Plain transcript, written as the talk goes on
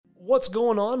What's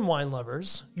going on, wine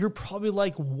lovers? You're probably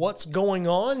like, what's going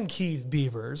on, Keith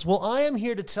Beavers? Well, I am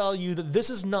here to tell you that this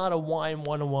is not a Wine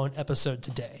 101 episode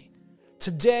today.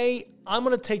 Today, I'm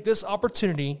going to take this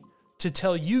opportunity to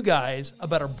tell you guys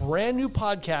about a brand new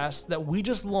podcast that we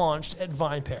just launched at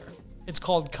VinePair. It's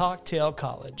called Cocktail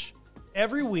College.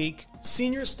 Every week,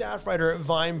 senior staff writer at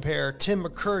VinePair, Tim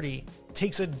McCurdy,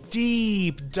 takes a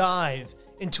deep dive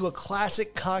into a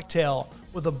classic cocktail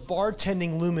with a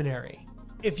bartending luminary.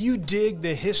 If you dig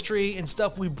the history and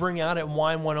stuff we bring out at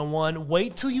Wine 101,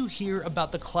 wait till you hear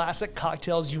about the classic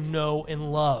cocktails you know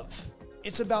and love.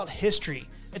 It's about history.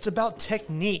 It's about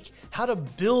technique, how to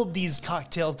build these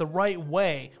cocktails the right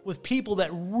way with people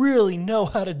that really know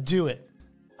how to do it.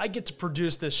 I get to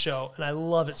produce this show and I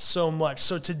love it so much.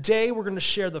 So today we're going to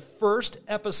share the first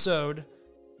episode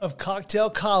of Cocktail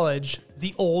College,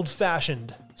 The Old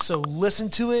Fashioned. So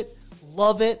listen to it,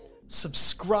 love it,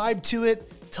 subscribe to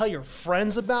it, tell your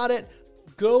friends about it.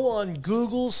 Go on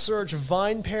Google, search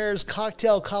VinePair's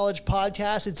Cocktail College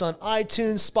podcast. It's on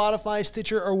iTunes, Spotify,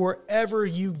 Stitcher, or wherever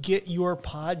you get your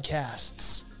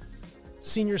podcasts.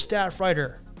 Senior staff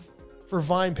writer for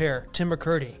VinePair, Tim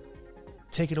McCurdy.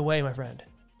 Take it away, my friend.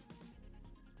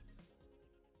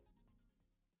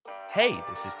 Hey,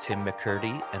 this is Tim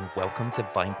McCurdy, and welcome to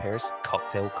VinePair's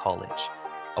Cocktail College,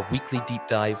 a weekly deep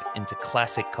dive into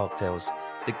classic cocktails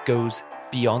that goes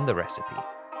beyond the recipe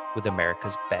with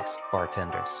America's best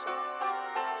bartenders.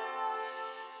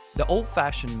 The Old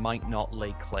Fashioned might not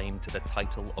lay claim to the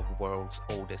title of world's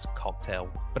oldest cocktail,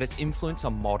 but its influence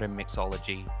on modern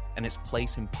mixology and its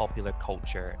place in popular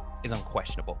culture is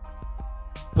unquestionable.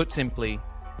 Put simply,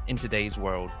 in today's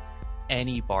world,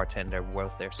 any bartender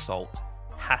worth their salt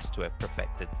has to have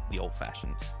perfected the Old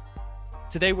Fashioned.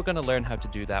 Today we're going to learn how to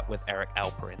do that with Eric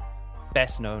Alperin,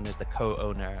 best known as the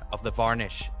co-owner of The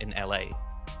Varnish in LA,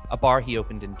 a bar he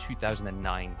opened in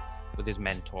 2009 with his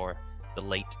mentor, the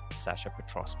late Sasha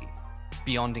Petrosky.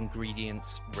 Beyond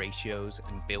ingredients, ratios,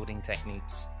 and building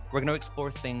techniques, we're going to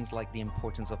explore things like the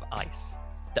importance of ice,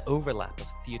 the overlap of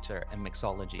theater and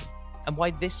mixology, and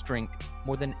why this drink,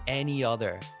 more than any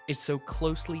other, is so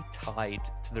closely tied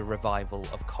to the revival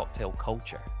of cocktail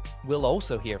culture. We'll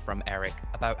also hear from Eric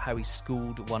about how he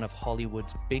schooled one of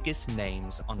Hollywood's biggest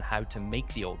names on how to make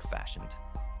the Old Fashioned,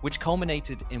 which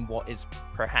culminated in what is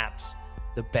perhaps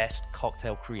the best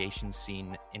cocktail creation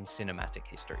scene in cinematic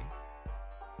history.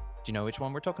 Do you know which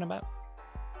one we're talking about?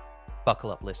 Buckle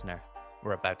up, listener.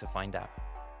 We're about to find out.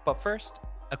 But first,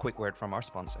 a quick word from our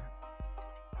sponsor.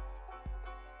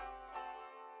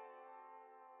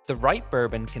 The right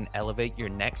bourbon can elevate your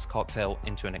next cocktail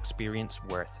into an experience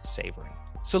worth savoring.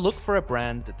 So look for a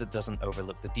brand that doesn't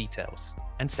overlook the details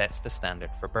and sets the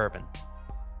standard for bourbon.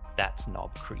 That's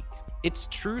Knob Creek. It's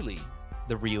truly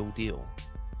the real deal.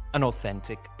 An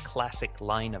authentic, classic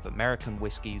line of American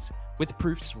whiskeys with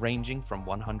proofs ranging from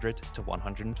 100 to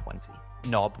 120.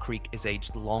 Knob Creek is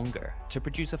aged longer to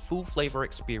produce a full flavor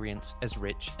experience as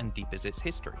rich and deep as its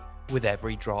history. With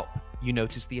every drop, you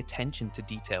notice the attention to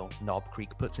detail Knob Creek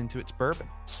puts into its bourbon.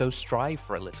 So strive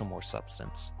for a little more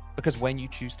substance, because when you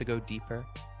choose to go deeper,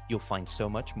 you'll find so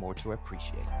much more to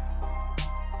appreciate.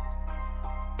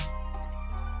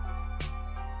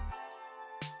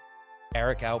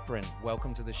 Eric Alperin,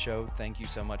 welcome to the show. Thank you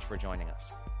so much for joining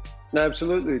us.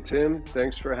 Absolutely, Tim.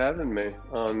 Thanks for having me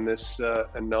on this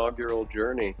inaugural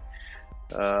journey.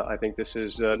 I think this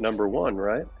is number one,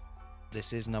 right?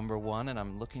 This is number one, and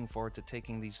I'm looking forward to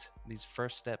taking these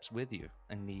first steps with you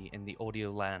in the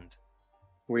audio land.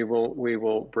 We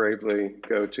will bravely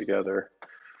go together.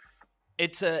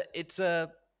 It's a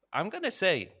I'm gonna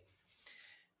say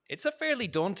it's a fairly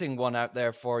daunting one out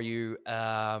there for you.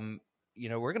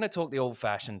 We're going to talk the Old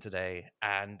Fashioned today,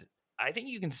 and I think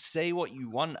you can say what you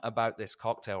want about this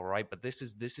cocktail, right? But this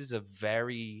is a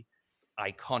very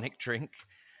iconic drink,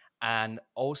 and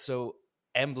also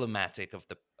emblematic of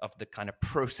the kind of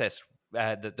process,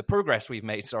 the progress we've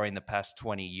made, in the past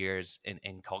 20 years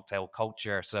in cocktail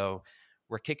culture. So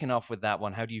we're kicking off with that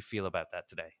one. How do you feel about that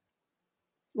today?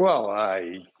 Well,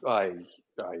 I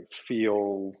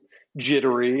feel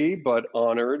jittery, but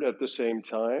honored at the same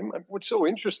time. What's so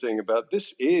interesting about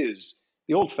this is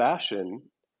the Old Fashioned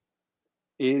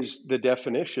is the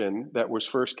definition that was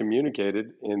first communicated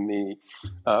in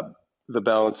the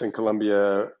Balancing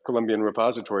Columbian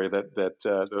Repository, that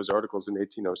those articles in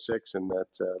 1806 in that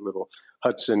little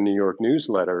Hudson, New York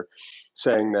newsletter,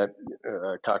 saying that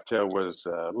cocktail was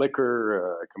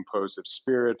liquor composed of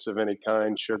spirits of any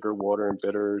kind, sugar, water, and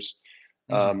bitters.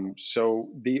 So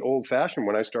the Old Fashioned,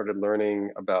 when I started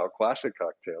learning about classic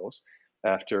cocktails,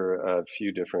 after a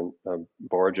few different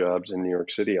bar jobs in New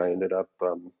York City, I ended up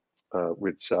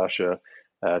with Sasha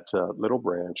at Little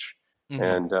Branch. Mm-hmm.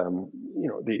 And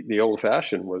the old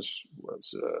fashioned was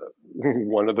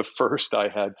one of the first I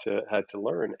had to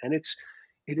learn, and it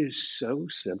is so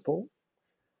simple.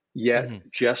 Yet, Mm-hmm.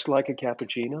 just like a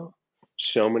cappuccino,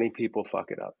 so many people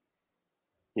fuck it up.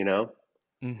 You know,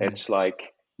 Mm-hmm. it's like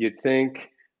you'd think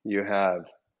you have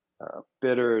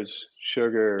bitters,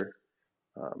 sugar,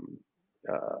 um,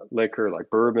 liquor like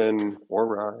bourbon or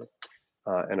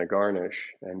rye, and a garnish,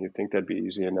 and you'd think that'd be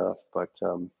easy enough. But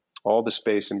all the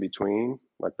space in between,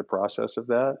 like the process of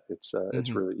that, it's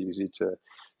Mm-hmm. really easy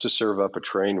to serve up a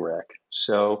train wreck.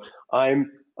 So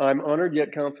I'm honored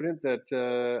yet confident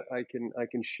that I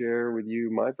can share with you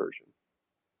my version.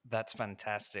 That's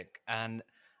fantastic. And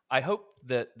I hope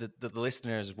that the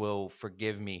listeners will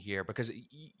forgive me here because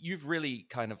you've really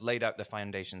kind of laid out the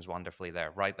foundations wonderfully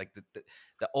there, right? Like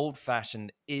the old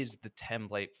fashioned is the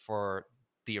template for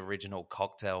the original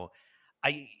cocktail.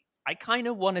 I I kind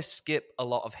of want to skip a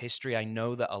lot of history. I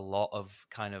know that a lot of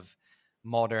kind of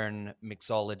modern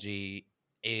mixology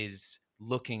is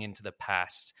looking into the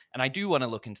past. And I do want to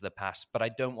look into the past, but I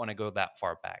don't want to go that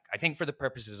far back. I think for the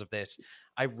purposes of this,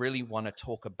 I really want to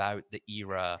talk about the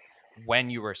era when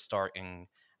you were starting,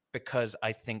 because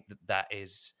I think that that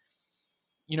is,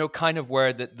 you know, kind of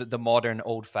where the modern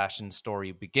old fashioned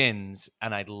story begins.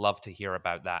 And I'd love to hear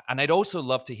about that. And I'd also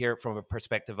love to hear it from a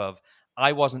perspective of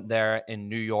I wasn't there in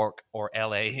New York or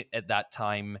LA at that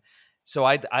time. So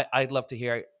I'd love to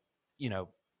hear, you know,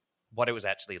 what it was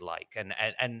actually like,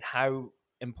 and how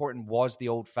important was the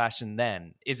old fashioned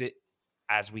then? Is it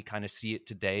as we kind of see it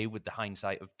today with the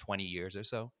hindsight of 20 years or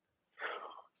so?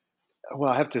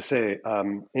 Well, I have to say,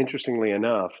 interestingly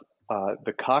enough,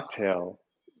 the cocktail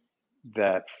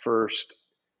that first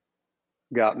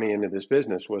got me into this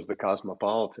business was the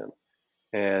Cosmopolitan,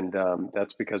 and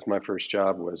that's because my first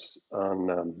job was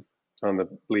on the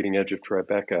bleeding edge of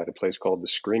Tribeca at a place called the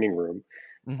Screening Room,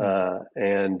 Mm-hmm.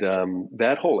 and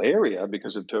that whole area,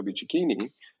 because of Toby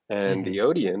Cicchini and Mm-hmm. the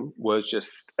Odeon, was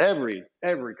just every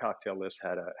cocktail list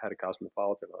had a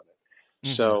Cosmopolitan on it.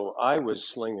 Mm-hmm. So I was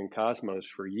slinging Cosmos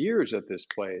for years at this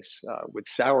place with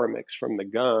sour mix from the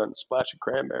gun, splash of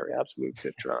cranberry, absolute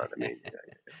citron. I mean,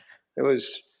 it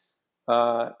was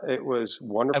And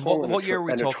wonderful what year are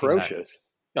we and talking now? atrocious.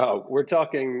 Oh, we're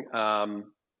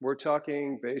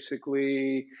talking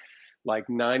basically like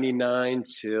 99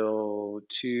 till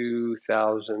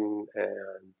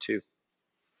 2002.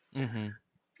 Mm-hmm.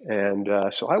 And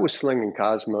so I was slinging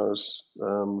Cosmos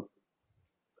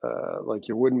like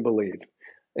you wouldn't believe.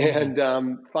 Mm-hmm.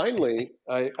 And finally,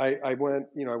 I went,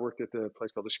 I worked at the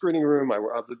place called the Screening Room. I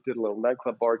did a little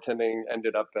nightclub bartending,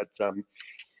 ended up at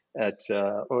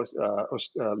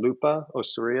Lupa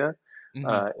Osteria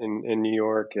Mm-hmm. in New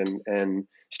York, and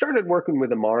started working with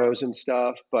Amaros and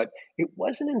stuff. But it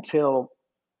wasn't until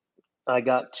I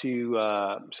got to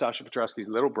Sasha Petrosky's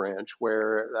Little Branch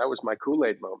where that was my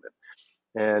Kool-Aid moment.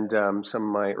 And some of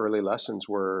my early lessons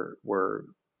were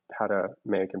how to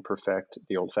make and perfect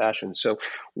the old fashioned. So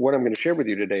what I'm going to share with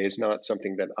you today is not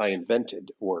something that I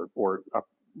invented or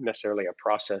necessarily a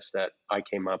process that I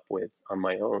came up with on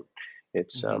my own.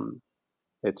 It's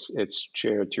Mm-hmm. it's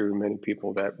shared through many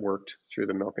people that worked through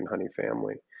the Milk and Honey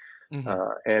family. Mm-hmm.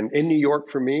 And in New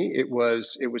York, for me, it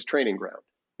was training ground.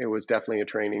 It was definitely a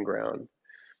training ground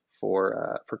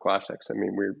for classics. I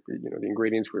mean, the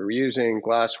ingredients we were using,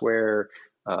 glassware,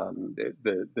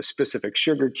 the specific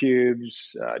sugar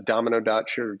cubes, domino dot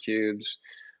sugar cubes.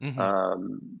 Mm-hmm.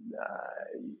 Um,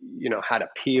 how to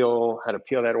peel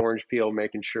that orange peel,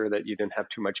 making sure that you didn't have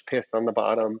too much pith on the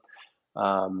bottom.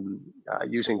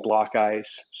 Using block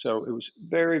ice, so it was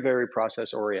very, very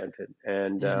process oriented,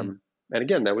 Mm-hmm. and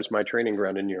again, that was my training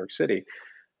ground in New York City.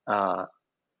 Uh,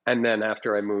 and then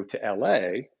after I moved to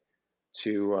LA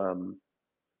to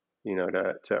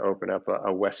to open up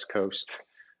a West Coast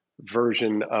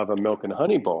version of a Milk and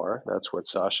Honey bar. That's what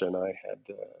Sasha and I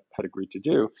had agreed to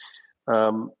do.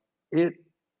 Um, it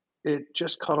it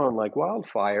just caught on like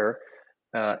wildfire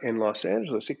in Los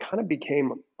Angeles. It kind of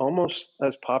became almost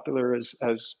as popular as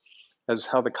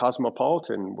how the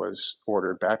Cosmopolitan was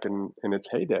ordered back in its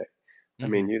heyday. I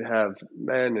Mm-hmm. mean, you'd have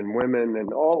men and women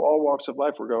and all walks of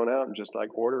life were going out and just like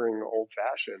ordering old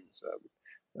fashions.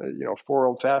 4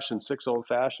 old fashions, 6 old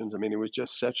fashions. I mean, it was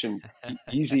just such an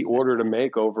easy order to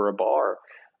make over a bar.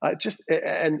 Just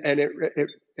and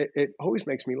it always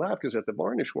makes me laugh because at the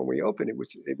Varnish when we opened, it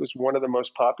was one of the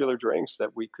most popular drinks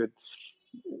that we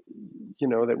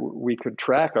could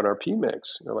track on our P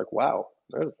mix. You're like, wow,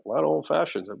 there's a lot of old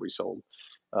fashions that we sold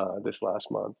this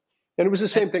last month, and it was the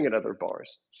and same thing at other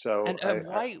bars. So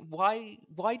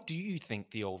why do you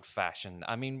think the old fashioned?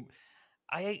 I mean,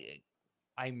 I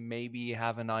I maybe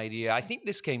have an idea. I think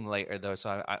this came later though,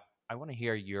 so I want to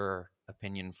hear your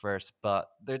opinion first. But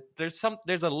there's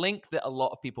a link that a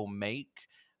lot of people make.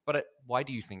 But why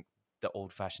do you think the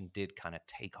old fashioned did kind of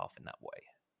take off in that way?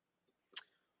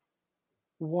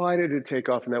 Why did it take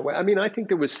off in that way? I mean, I think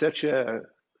there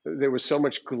was so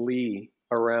much glee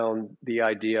around the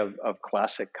idea of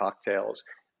classic cocktails.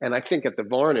 And I think at the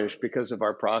Varnish, because of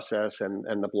our process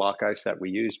and the block ice that we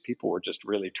use, people were just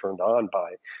really turned on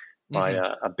by Hmm.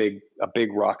 a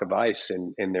big rock of ice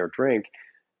in their drink.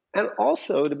 And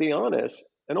also, to be honest,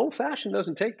 an old fashioned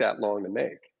doesn't take that long to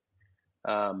make.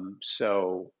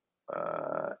 So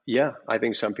yeah, I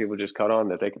think some people just caught on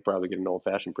that they could probably get an old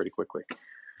fashioned pretty quickly.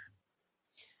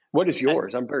 What is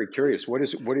yours? I'm very curious. What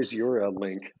is your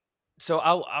link? So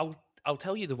I'll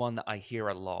tell you the one that I hear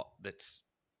a lot that's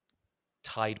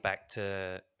tied back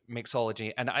to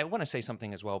mixology. And I want to say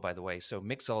something as well, by the way. So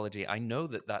mixology, I know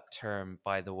that term,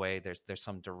 by the way, there's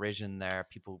some derision there.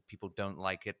 People don't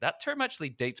like it. That term actually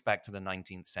dates back to the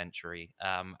 19th century.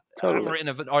 I've Totally. written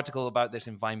an article about this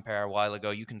in VinePair a while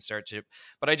ago. You can search it.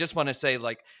 But I just want to say,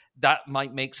 like, that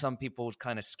might make some people's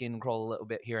kind of skin crawl a little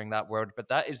bit hearing that word. But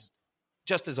that is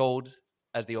just as old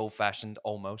as the old fashioned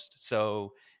almost.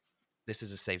 So this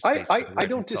is a safe space for the I word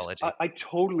don't mixology. I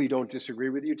totally don't disagree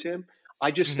with you, Tim. I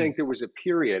just Hmm. think there was a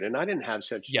period, and I didn't have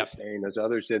such Yep. disdain as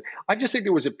others did. I just think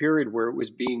there was a period where it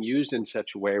was being used in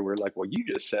such a way where, like, well, you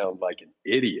just sound like an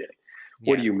idiot.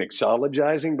 What are Yeah. you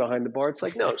mixologizing behind the bar? It's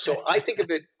like, no. So I think of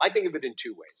it in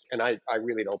two ways, and I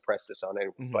really don't press this on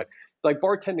anyone, Hmm. but like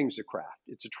bartending is a craft.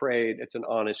 It's a trade. It's an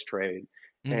honest trade.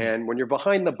 Hmm. And when you're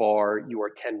behind the bar, you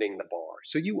are tending the bar.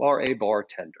 So you are a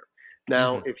bartender.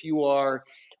 Now, Hmm. if you are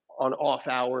on off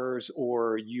hours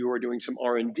or you are doing some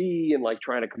R&D and like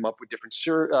trying to come up with different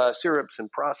syrups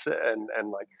and process and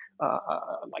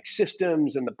like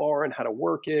systems in the bar and how to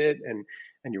work it and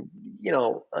you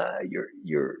know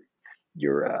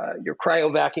you're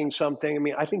cryovacuuming something. I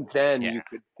mean, I think then Yeah. you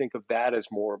could think of that as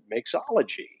more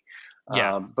mixology.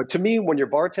 Yeah. But to me, when you're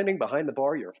bartending behind the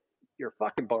bar, you're a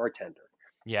fucking bartender.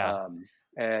 Yeah. Um,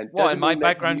 and Well, and doesn't my mean that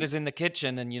background you is in the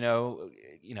kitchen, and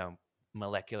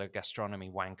molecular gastronomy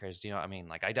wankers. Do you know what I mean?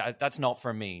 Like, that's not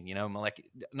for me.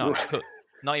 Not a cook,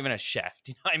 not even a chef.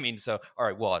 Do you know what I mean? So, or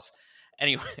it was.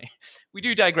 Anyway, we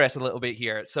do digress a little bit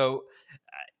here. So,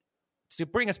 to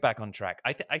bring us back on track,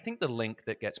 I think the link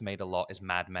that gets made a lot is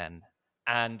Mad Men,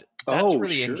 and that's oh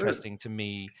really sure. interesting to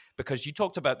me because you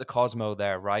talked about the Cosmo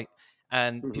there, right?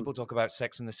 And Mhm. people talk about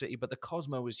Sex in the City, but the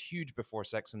Cosmo was huge before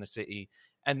Sex in the City.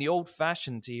 And the old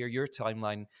fashioned, to hear your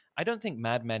timeline, I don't think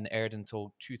Mad Men aired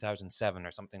until 2007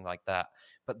 or something like that.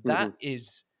 But that Mhm.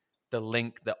 is the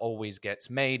link that always gets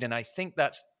made. And I think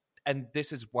and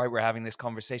this is why we're having this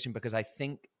conversation, because I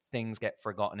think things get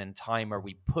forgotten in time, or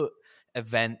we put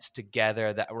events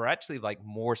together that were actually like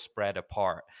more spread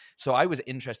apart. So I was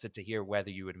interested to hear whether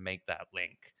you would make that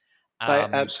link. I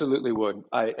Um, absolutely would.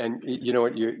 You know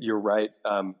what, you're right.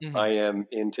 I mhm, am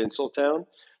in Tinseltown, mhm,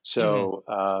 so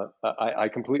I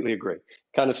completely agree.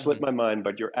 Kind of slipped mhm, my mind,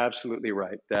 but you're absolutely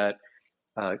right that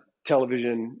uh,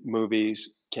 television movies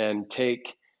can take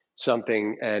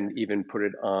something and even put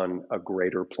it on a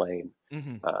greater plane.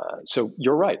 mhm. So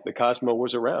you're right. The Cosmo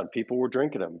was around. People were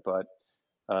drinking them, but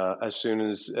as soon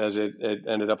as it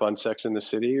ended up on Sex in the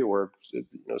City, or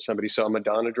somebody saw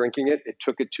Madonna drinking it, it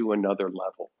took it to another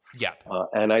level. Yep.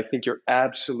 And I think you're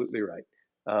absolutely right.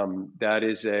 That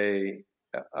is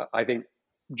I think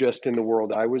just in the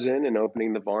world I was in and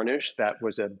opening the Varnish, that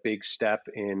was a big step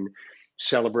in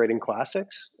celebrating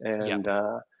classics Yep.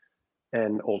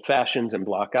 and old fashions and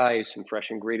block ice and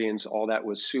fresh ingredients. All that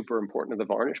was super important to the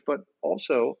Varnish, but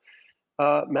also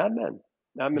Mad Men.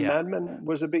 I mean, Yeah. Mad Men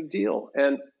was a big deal.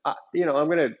 And, I'm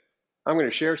going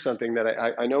to share something that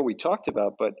I know we talked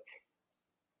about, but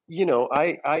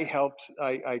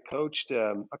I coached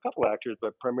a couple actors,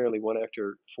 but primarily one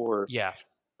actor for Yeah.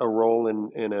 a role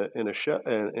in a show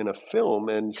in a film,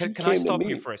 and he Can I came to stop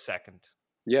you me. for a second?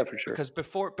 Yeah, for sure. Because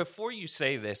before you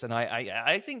say this, and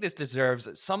I think this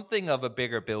deserves something of a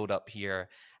bigger build up here,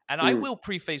 and I Mm, will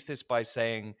preface this by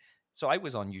saying, so I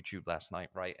was on YouTube last night,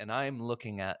 right, and I'm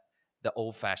looking at the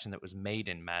old fashioned that was made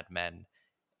in Mad Men.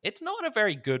 It's not a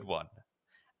very good one.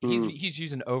 mm, He's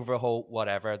using Overholt,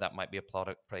 whatever. That might be a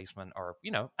product placement, or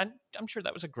and I'm sure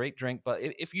that was a great drink. But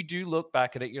if you do look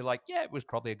back at it, you're like, yeah, it was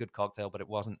probably a good cocktail, but it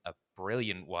wasn't a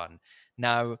brilliant one.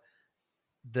 Now,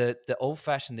 the old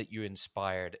fashioned that you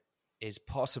inspired is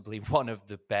possibly one of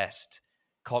the best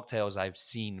cocktails I've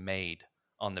seen made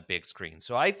on the big screen.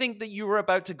 So I think that you were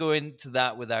about to go into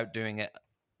that without doing it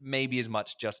maybe as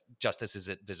much justice as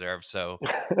it deserves. So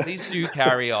please do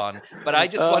carry on. But I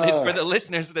just wanted uh, for the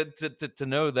listeners to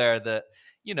know there that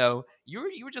you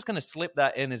were just going to slip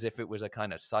that in as if it was a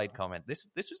kind of side comment. This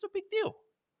was a big deal.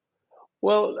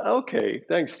 Well, okay.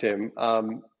 Thanks, Tim.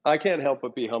 I can't help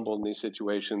but be humble in these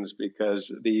situations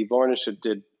because the Varnish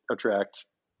did attract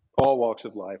all walks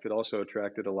of life. It also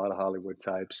attracted a lot of Hollywood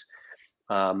types.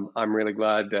 I'm really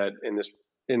glad that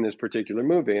in this particular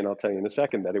movie, and I'll tell you in a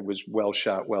second, that it was well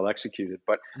shot, well executed.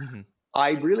 But Hmm.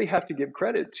 I really have to give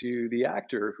credit to the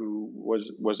actor who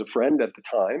was a friend at the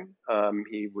time.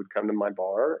 He would come to my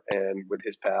bar and with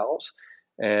his pals,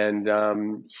 and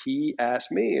he asked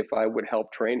me if I would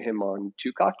help train him on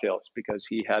two cocktails because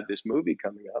he had this movie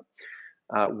coming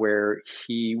up where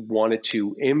he wanted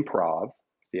to improv.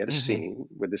 He had a Hmm. scene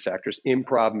with this actress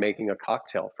improv making a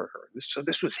cocktail for her. So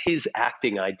this was his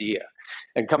acting idea,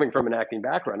 and coming from an acting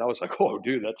background, I was like, "Oh,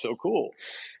 dude, that's so cool."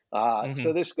 So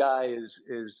Hmm. this guy is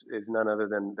none other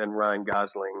than Ryan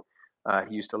Gosling.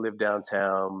 He used to live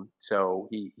downtown, so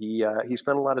he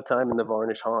spent a lot of time in the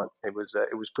Varnish haunt. It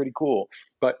was pretty cool,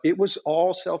 but it was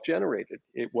all self generated.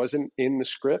 It wasn't in the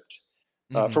script,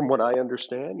 Hmm. from what I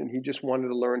understand, and he just wanted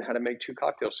to learn how to make two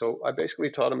cocktails. So I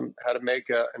basically taught him how to make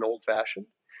an old fashioned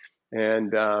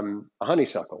and a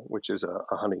honeysuckle, which is a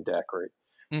honey daiquiri,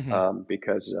 Hmm.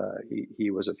 because he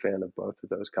was a fan of both of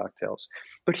those cocktails.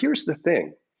 But here's the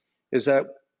thing is that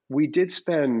we did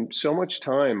spend so much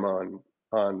time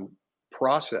on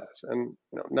process and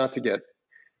not to get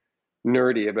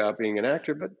nerdy about being an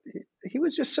actor, but he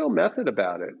was just so method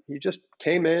about it. He just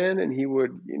came in and he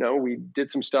would, we did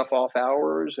some stuff off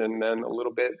hours and then a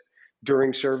little bit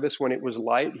during service when it was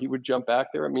light, he would jump back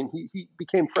there. I mean, he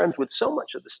became friends with so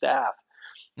much of the staff.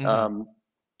 Hmm. Um,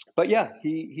 but yeah,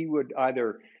 he would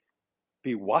either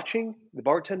be watching the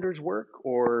bartenders work,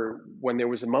 or when there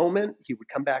was a moment, he would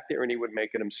come back there and he would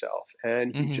make it himself.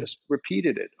 And he Hmm. just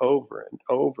repeated it over and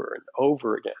over and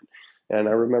over again. And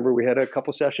I remember we had a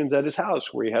couple sessions at his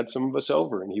house where he had some of us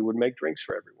over and he would make drinks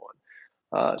for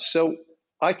everyone. So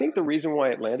I think the reason why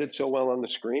it landed so well on the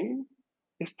screen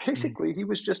is Hmm. basically he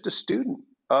was just a student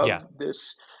Yeah, of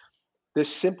this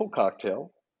simple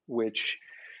cocktail, which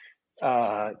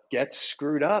gets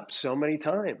screwed up so many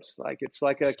times. Like it's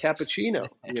like a cappuccino,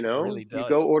 it really You go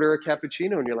does. order a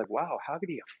cappuccino and you're like, wow, how could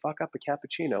you fuck up a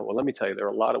cappuccino? Well, let me tell you, there are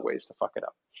a lot of ways to fuck it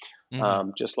up,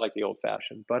 Hmm. just like the old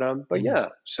fashioned. But Hmm. yeah,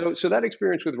 so that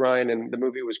experience with Ryan and the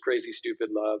movie was Crazy Stupid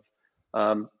Love.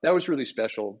 That was really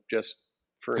special, just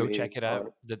for Go me. check it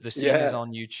out. The scene is Yeah,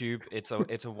 on YouTube.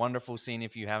 It's a wonderful scene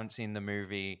if you haven't seen the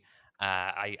movie.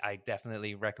 I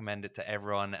definitely recommend it to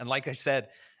everyone. And like I said,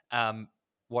 um,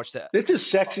 watch the it's a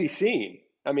sexy scene.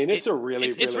 I mean, it. it's a really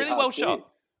It's really really well hot shot. scene.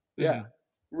 Yeah, Hmm.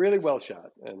 really well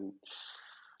shot. And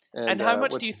And how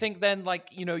much do what's you think then? Like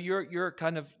you're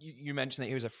kind of you mentioned that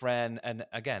he was a friend, and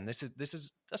again, this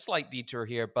is a slight detour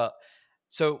here, but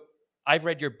so I've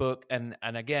read your book, and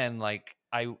again, like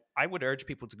I would urge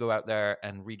people to go out there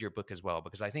and read your book as well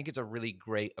because I think it's a really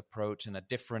great approach and a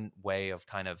different way of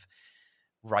kind of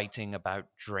writing about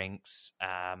drinks.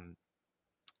 And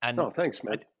Oh, thanks, I,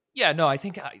 man. yeah, no, I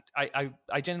think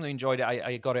I genuinely enjoyed it.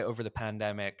 I got it over the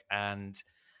pandemic, and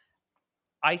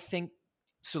I think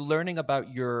so. Learning about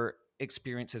your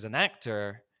experience as an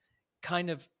actor, kind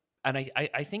of, and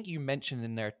I think you mentioned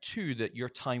in there too that your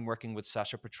time working with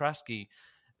Sasha Petrasky,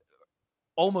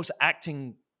 almost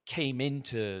acting came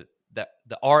into the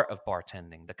art of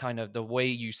bartending, the kind of the way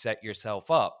you set yourself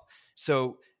up.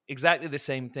 So exactly the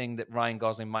same thing that Ryan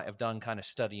Gosling might have done, kind of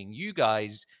studying you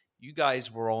guys. You guys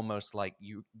were almost like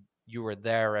you were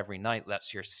there every night.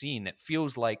 That's your scene. It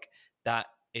feels like that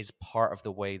is part of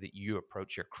the way that you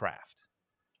approach your craft.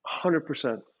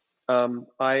 100%.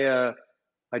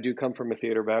 I do come from a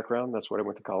theater background. That's what I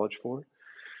went to college for.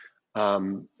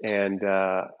 And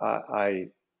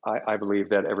I believe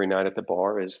that every night at the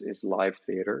bar is live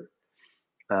theater.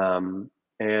 And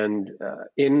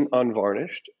in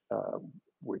Unvarnished,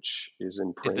 which is in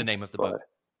Is the print, name of the but book,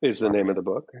 is the by the name way? of the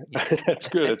book. Yes. That's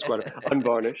good. It's quite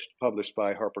Unvarnished, published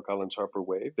by HarperCollins Harper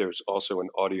Wave. There's also an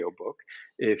audio book.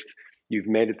 If you've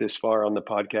made it this far on the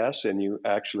podcast and you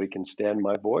actually can stand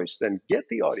my voice, then get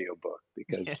the audio book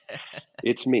because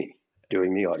it's me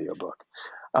doing the audiobook.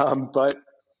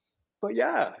 But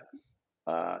yeah,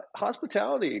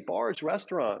 hospitality, bars,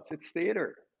 restaurants, it's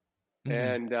theater, Hmm.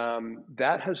 and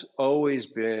that has always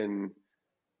been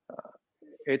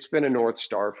it's been a north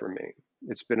star for me.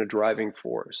 It's been a driving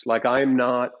force. Like I'm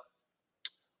not,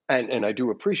 and I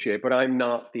do appreciate, but I'm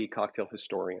not the cocktail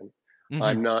historian. Hmm.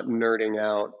 I'm not nerding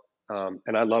out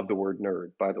and I love the word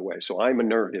nerd, by the way. So I'm a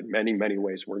nerd in many, many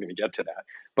ways. We're going to get to that.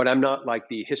 But I'm not like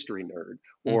the history nerd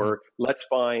Mm-hmm. or let's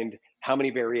find how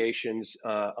many variations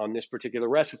on this particular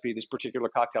recipe, this particular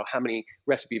cocktail, how many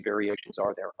recipe variations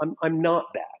are there? I'm not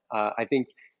that. I think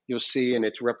you'll see, and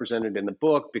it's represented in the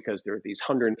book because there are these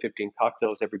 115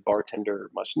 cocktails every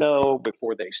bartender must know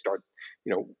before they start,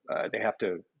 they have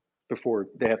to before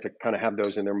they have to kind of have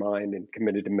those in their mind and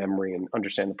committed to memory and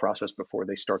understand the process before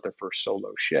they start their first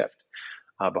solo shift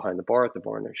behind the bar at the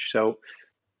Varnish. So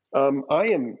I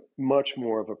am much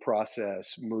more of a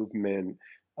process, movement,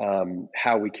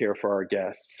 how we care for our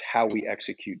guests, how we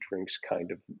execute drinks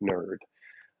kind of nerd.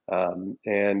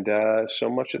 And so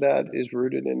much of that is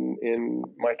rooted in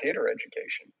my theater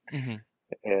education. Mm-hmm.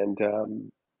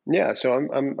 And yeah, so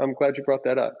I'm glad you brought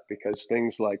that up because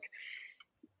things like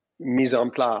mise en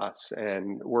place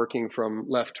and working from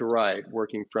left to right,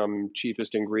 working from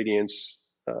cheapest ingredients,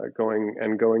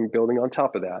 going building on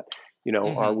top of that. Are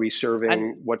Mm-hmm. we And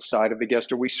serving? What side of the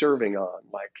guest are we serving on?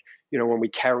 Like, when we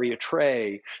carry a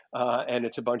tray and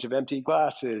it's a bunch of empty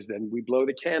glasses, then we blow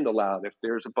the candle out. If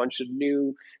there's a bunch of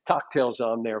new cocktails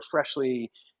on there,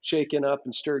 freshly shaken up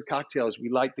and stirred cocktails, we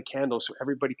light the candles so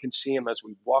everybody can see them as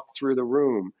we walk through the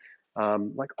room.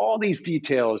 Like all these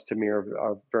details to me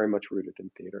are very much rooted in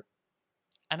theater.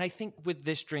 I think with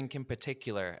this drink in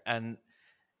particular, and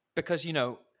because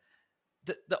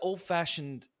the old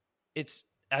fashioned, it's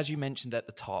as you mentioned at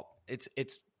the top,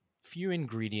 it's few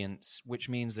ingredients, which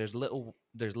means there's little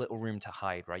room to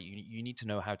hide, right? You need to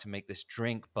know how to make this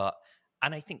drink,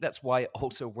 and I think that's why it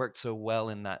also worked so well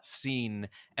in that scene,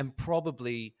 and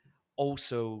probably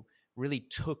also really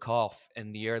took off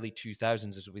in the early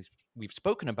 2000s, as we've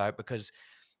spoken about, because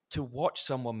to watch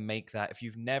someone make that, if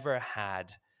you've never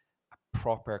had a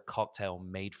proper cocktail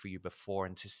made for you before,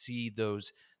 and to see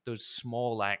those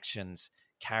small actions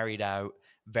carried out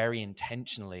very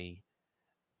intentionally,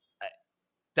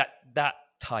 that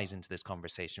ties into this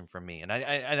conversation for me, and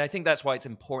I think that's why it's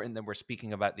important that we're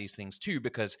speaking about these things too,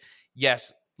 because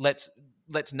yes, let's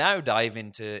now dive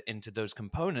into those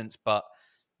components, but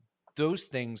those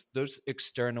things, those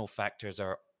external factors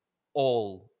are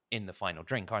all in the final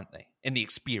drink, aren't they? In the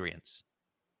experience.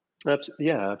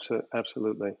 Yeah,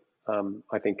 absolutely.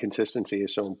 I think consistency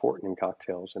is so important in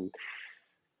cocktails, and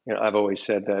I've always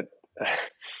said that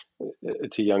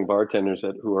to young bartenders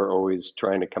who are always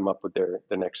trying to come up with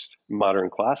the next modern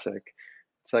classic.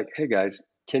 It's like, hey guys,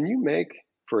 can you make,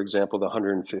 for example, the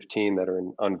 115 that are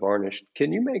unvarnished?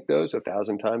 Can you make those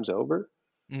 1,000 times over?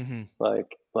 Mm-hmm.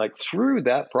 Like through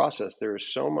that process, there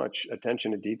is so much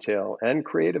attention to detail and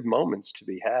creative moments to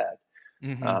be had.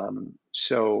 Mm-hmm.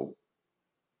 So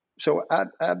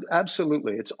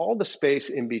absolutely, it's all the space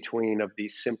in between of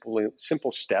these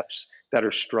simple steps that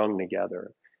are strung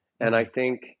together. And Mm-hmm.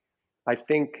 I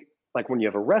think like when you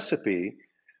have a recipe,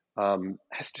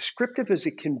 as descriptive as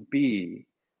it can be,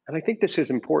 and I think this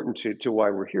is important to why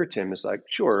we're here, Tim, is like,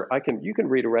 sure, you can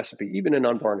read a recipe, even in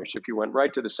unvarnished. If you went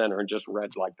right to the center and just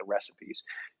read like the recipes,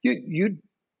 you'd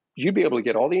be able to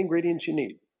get all the ingredients you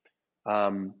need.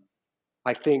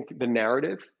 I think the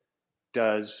narrative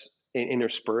does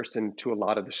interspersed into a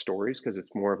lot of the stories because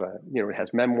it's more of a, it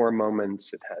has memoir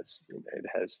moments, it has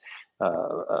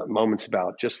moments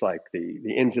about just like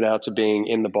the ins and outs of being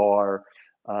in the bar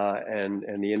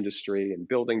and the industry and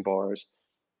building bars,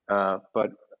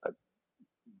 but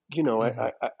Mm-hmm.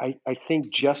 I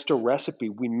think just a recipe,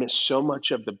 we miss so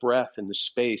much of the breath and the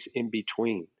space in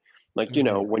between. Like,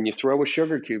 Mm-hmm. when you throw a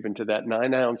sugar cube into that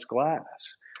 9-ounce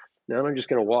glass, now I'm just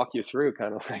going to walk you through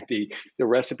kind of like the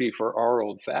recipe for our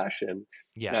old fashioned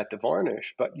Yeah. at the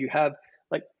Varnish, but you got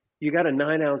a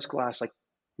 9-ounce glass, like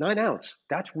 9 ounce.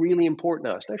 That's really important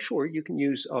to us. Now, sure, you can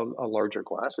use a larger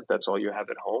glass if that's all you have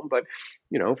at home, but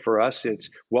for us, it's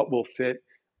what will fit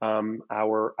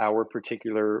our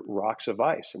particular rocks of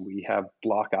ice, and we have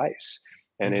block ice,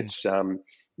 and Mm-hmm. it's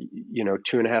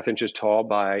 2.5 inches tall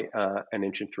by an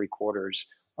inch and 3/4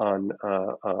 on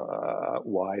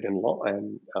wide and long,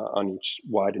 and on each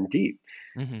wide and deep.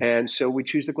 Mm-hmm. And so we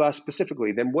choose the glass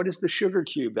specifically. Then what is the sugar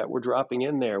cube that we're dropping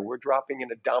in there? We're dropping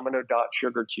in a Domino Dot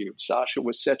sugar cube. Sasha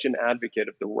was such an advocate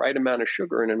of the right amount of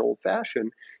sugar in an old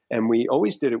fashioned, and we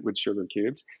always did it with sugar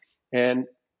cubes. And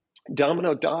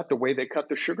Domino Dot, the way they cut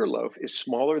the sugar loaf, is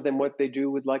smaller than what they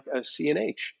do with like a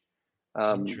C&H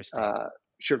Interesting.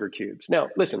 sugar cubes. Now,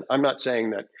 listen, I'm not saying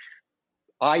that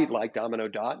I like Domino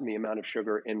Dot and the amount of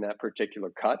sugar in that particular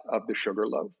cut of the sugar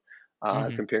loaf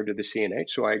Mm-hmm. compared to the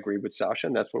C&H. So I agree with Sasha,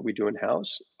 and that's what we do in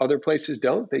house. Other places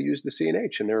don't. They use the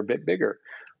C&H, and they're a bit bigger.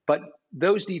 But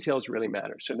those details really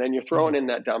matter. So then you're Mm-hmm. throwing in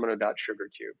that Domino Dot sugar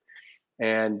cube.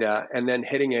 and then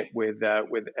hitting it with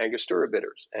Angostura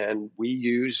bitters. And we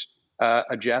use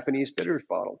a Japanese bitters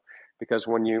bottle because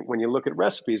when you look at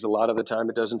recipes, a lot of the time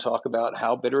it doesn't talk about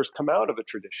how bitters come out of a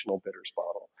traditional bitters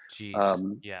bottle.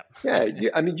 Jeez. Yeah.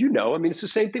 I mean, it's the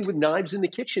same thing with knives in the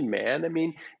kitchen, man. I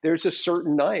mean, there's a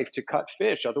certain knife to cut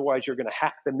fish, otherwise you're going to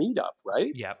hack the meat up,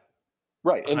 right? Yeah.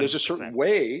 Right. And there's a 100%. certain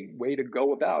way to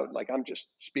go about. Like, I'm just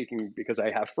speaking because I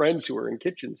have friends who are in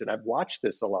kitchens and I've watched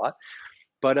this a lot.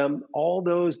 But all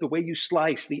those, the way you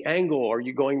slice, the angle, are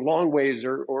you going long ways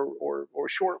or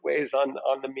short ways on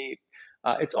the meat?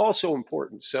 It's also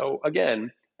important. So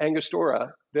again,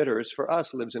 Angostura bitters for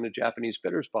us lives in a Japanese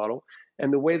bitters bottle,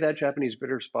 and the way that Japanese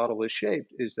bitters bottle is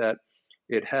shaped is that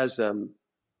it has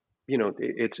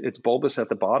it's bulbous at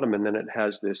the bottom, and then it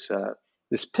has this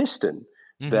piston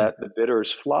that the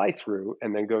bitters fly through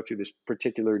and then go through this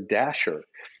particular dasher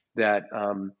that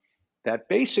that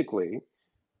basically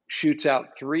shoots out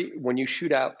when you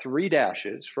shoot out 3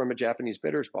 dashes from a Japanese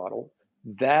bitters bottle,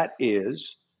 that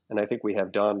is, and I think we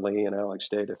have Don Lee and Alex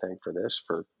Day to thank for this,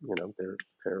 for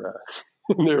their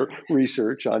their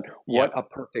research on what a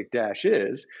perfect dash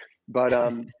is, but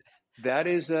that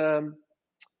is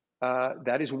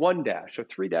 1 dash. So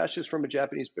 3 dashes from a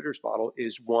Japanese bitters bottle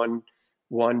is one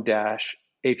dash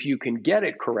if you can get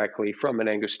it correctly from an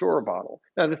Angostura bottle.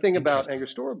 Now the thing about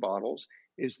Angostura bottles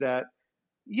is that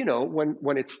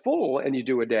when it's full and you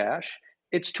do a dash,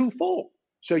 it's too full.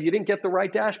 So you didn't get the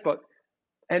right dash,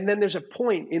 and then there's a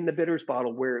point in the bitters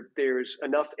bottle where there's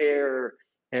enough air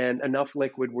and enough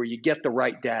liquid where you get the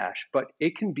right dash, but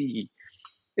it can be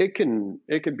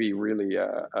really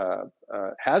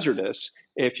hazardous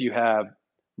if you have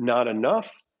not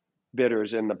enough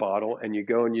bitters in the bottle and you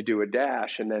go and you do a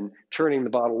dash, and then turning the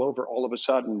bottle over all of a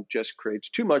sudden just creates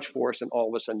too much force, and all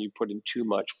of a sudden you put in too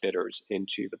much bitters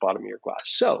into the bottom of your glass.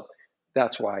 So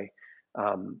that's why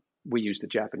we use the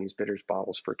Japanese bitters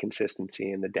bottles for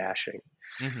consistency and the dashing.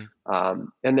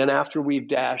 And then after we've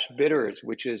dashed bitters,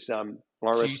 which is our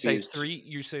so recipe,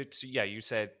 you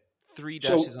said 3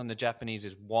 dashes on the Japanese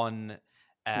is one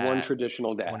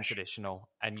traditional dash. One traditional,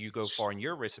 and you go for in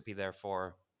your recipe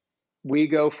therefore. We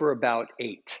go for about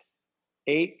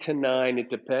 8 to 9. It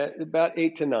depends. About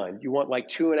 8 to 9. You want like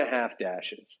 2.5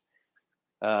 dashes.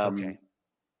 Okay.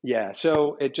 Yeah.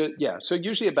 So So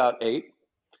usually about 8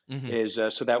 is.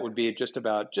 So that would be just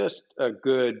a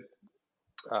good,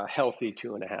 healthy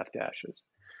 2.5 dashes.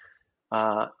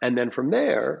 And then from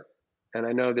there, and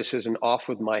I know this is an off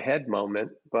with my head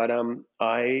moment, but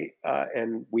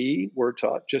we were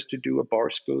taught just to do a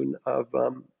bar spoon of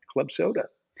club soda.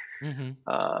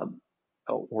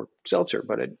 Or seltzer,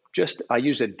 but I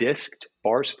use a disked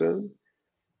bar spoon.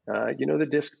 The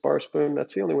disked bar spoon?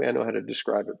 That's the only way I know how to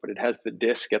describe it, but it has the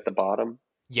disc at the bottom.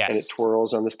 Yes. And it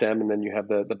twirls on the stem, and then you have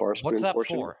the bar spoon. What's that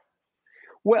portion. For?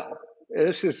 Well,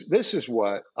 this is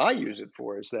what I use it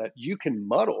for, is that you can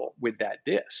muddle with that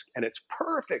disc, and it's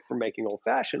perfect for making old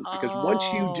fashions, because once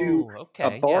you do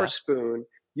a bar spoon,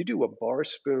 you do a bar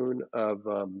spoon of,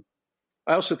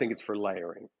 I also think it's for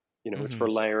layering. It's for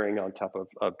layering on top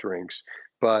of drinks.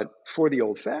 But for the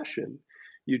old fashioned,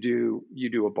 you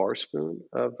do a bar spoon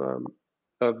of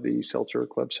the seltzer or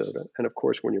club soda. And of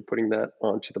course, when you're putting that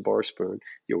onto the bar spoon,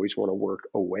 you always want to work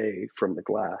away from the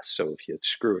glass. So if you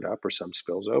screw it up or some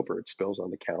spills over, it spills on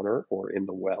the counter or in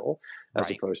the well, as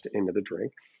opposed to into the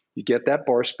drink. You get that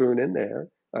bar spoon in there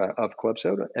of club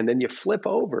soda, and then you flip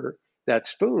over that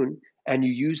spoon and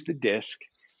you use the disc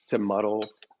to muddle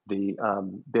the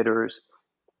bitters,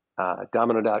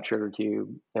 Domino Dot sugar cube,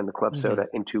 and the club soda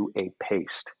into a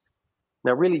paste.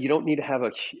 Now, really, you don't need to have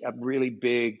a really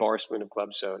big bar spoon of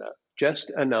club soda, just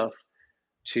enough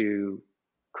to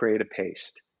create a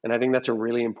paste. And I think that's a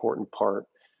really important part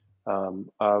of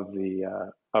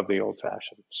the old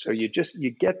fashioned. So you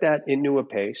get that into a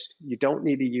paste. You don't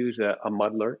need to use a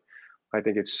muddler. I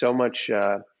think it's so much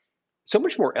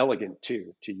more elegant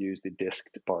too to use the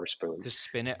disked bar spoon to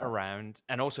spin it around,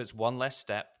 and also it's one less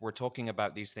step. We're talking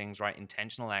about these things, right?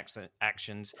 Intentional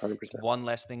actions. 100%. It's one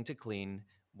less thing to clean,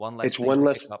 one less thing to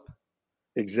pick up.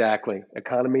 Exactly.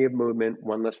 Economy of movement.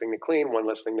 One less thing to clean, one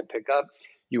less thing to pick up.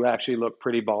 You actually look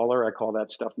pretty baller. I call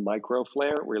that stuff micro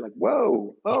flare. Where you're like,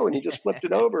 whoa, oh, and he just flipped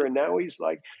it over, and now he's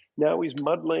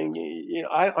muddling.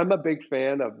 I'm a big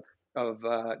fan of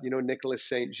Nicholas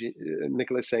St.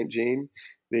 Jean,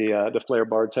 the flair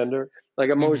bartender. Like,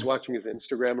 I'm always watching his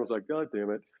Instagram. I was like, God damn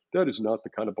it, that is not the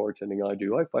kind of bartending I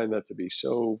do. I find that to be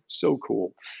so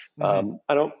cool. I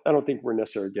don't think we're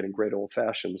necessarily getting great old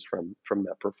fashions from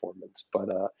that performance, but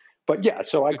yeah.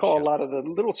 So I call a lot of the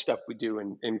little stuff we do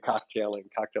in cocktail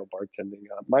bartending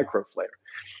micro flair.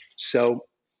 So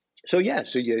yeah.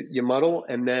 So you muddle,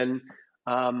 and then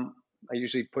I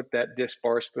usually put that disc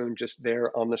bar spoon just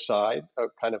there on the side,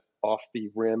 kind of off the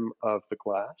rim of the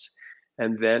glass,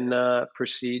 and then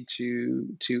proceed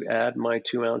to add my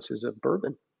 2 ounces of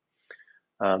bourbon.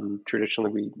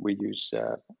 Traditionally, we use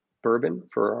bourbon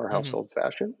for our house old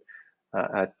fashioned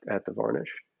at the varnish,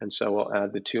 and so I'll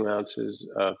add the 2 ounces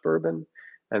of bourbon,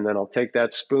 and then I'll take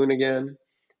that spoon again,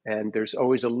 and there's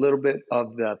always a little bit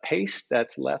of the paste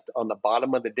that's left on the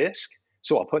bottom of the disc,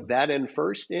 so I'll put that in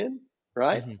first,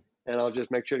 right, and I'll just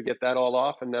make sure to get that all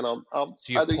off, and then I'll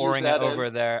So you're either use pouring it that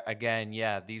over there again.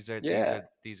 Yeah, these are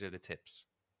the tips.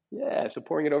 Yeah, so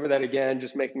pouring it over that again,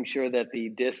 just making sure that the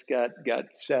disc got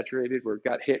saturated or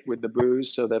got hit with the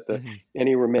booze, so that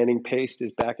any remaining paste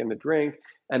is back in the drink.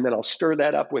 And then I'll stir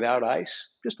that up without ice,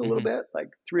 just a little bit, like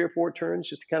 3 or 4 turns,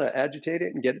 just to kind of agitate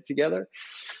it and get it together.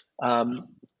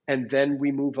 And then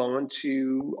we move on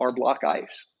to our block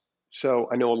ice. So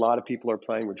I know a lot of people are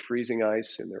playing with freezing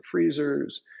ice in their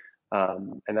freezers,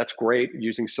 and that's great,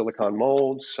 using silicone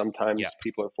molds. Sometimes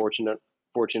people are fortunate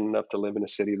enough to live in a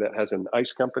city that has an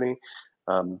ice company.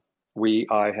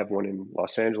 I have one in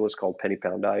Los Angeles called Penny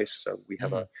Pound Ice. So we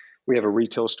have a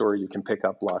retail store you can pick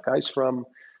up block ice from.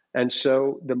 And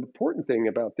so the important thing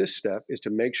about this step is to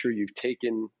make sure you've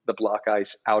taken the block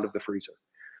ice out of the freezer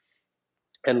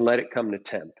and let it come to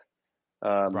temp.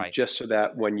 Just so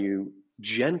that when you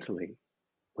gently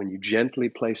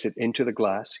place it into the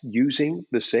glass using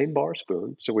the same bar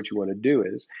spoon. So what you want to do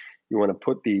is you want to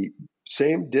put the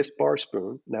same disc bar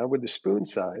spoon, now with the spoon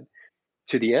side,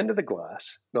 to the end of the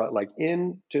glass, like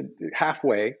in to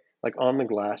halfway, like on the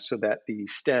glass, so that the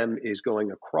stem is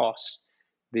going across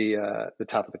the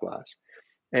top of the glass.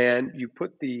 And you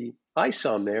put the ice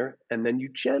on there, and then you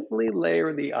gently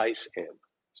layer the ice in.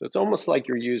 So it's almost like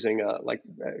you're using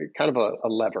kind of a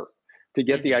lever to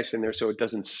get the ice in there so it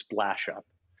doesn't splash up.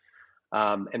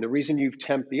 And the reason you've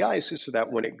temped the ice is so that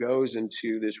when it goes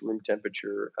into this room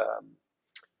temperature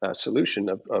solution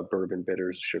of bourbon,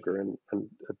 bitters, sugar, and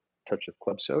a touch of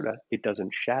club soda, it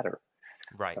doesn't shatter.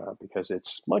 Right. Because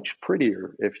it's much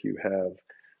prettier if you have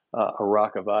a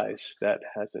rock of ice that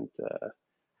hasn't,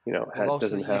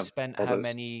 doesn't have. You spent how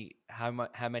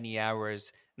many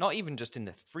hours, not even just in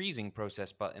the freezing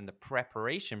process, but in the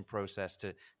preparation process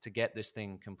to get this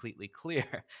thing completely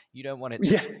clear. You don't want it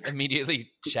to immediately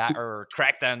shatter or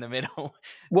crack down the middle.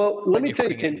 Well, let me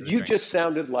tell you, Tim, you just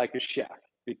sounded like a chef,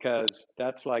 because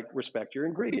that's like, respect your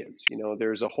ingredients.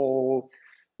 There's a whole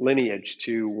lineage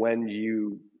to when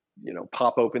you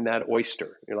pop open that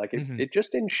oyster. You're like, it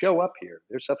just didn't show up here.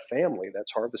 There's a family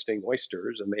that's harvesting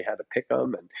oysters, and they had to pick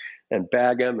them and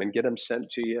bag them and get them sent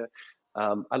to you.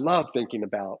 I love thinking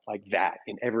about like that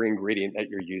in every ingredient that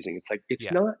you're using. It's like,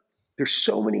 not, there's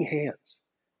so many hands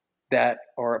that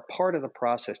are a part of the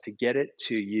process to get it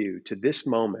to you, to this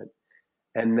moment.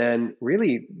 And then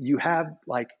really you have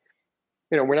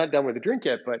we're not done with the drink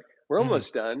yet, but we're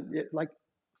almost done. Like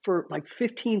for like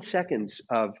 15 seconds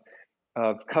of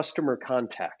customer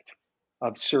contact,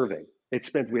 of serving, it's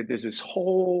spent with, there's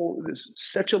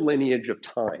such a lineage of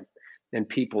time and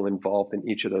people involved in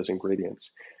each of those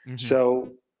ingredients. So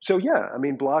yeah, I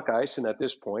mean, block ice, and at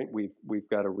this point we've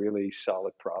got a really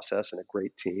solid process and a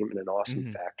great team and an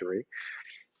awesome factory.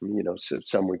 So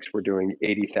some weeks we're doing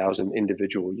 80,000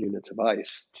 individual units of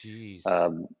ice. Jeez.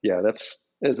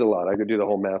 There's a lot. I could do the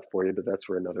whole math for you, but that's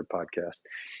for another podcast.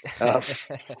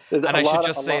 And I should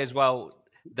just say as well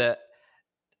that,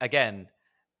 again,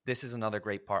 this is another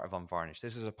great part of Unvarnished.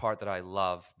 This is a part that I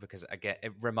love because, again,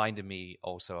 it reminded me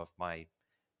also of my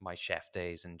chef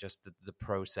days and just the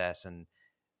process and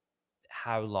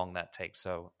how long that takes.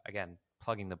 So, again,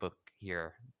 plugging the book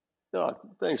here. No,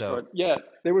 thanks. So, yeah,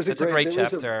 there was a great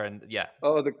chapter, and yeah.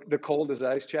 Oh, the cold as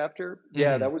ice chapter.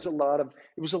 Yeah, that was it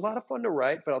was a lot of fun to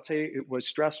write, but I'll tell you, it was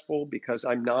stressful because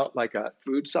I'm not like a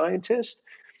food scientist.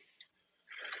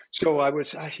 So I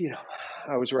was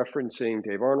referencing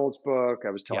Dave Arnold's book. I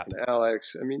was talking to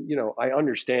Alex. I mean, I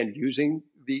understand using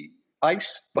the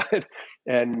ice,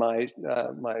 and my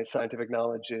scientific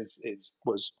knowledge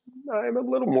I'm a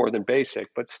little more than basic,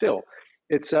 but still.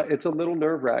 It's a little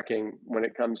nerve-wracking when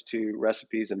it comes to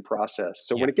recipes and process.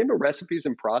 So when it came to recipes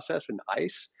and process and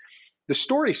ice, the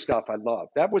story stuff I loved.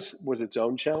 That was its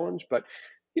own challenge. But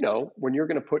when you're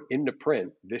going to put into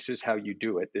print, this is how you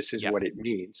do it. This is what it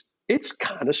means. It's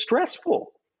kind of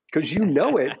stressful because you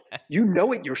know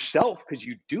it yourself because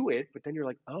you do it. But then you're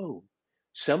like, oh,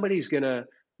 somebody's gonna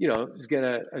is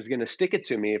gonna stick it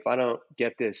to me if I don't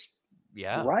get this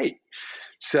right.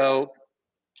 So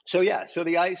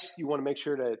the ice, you want to make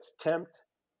sure that it's temped,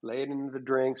 lay it into the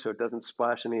drink so it doesn't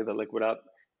splash any of the liquid up.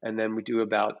 And then we do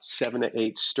about 7 to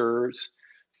 8 stirs.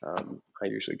 I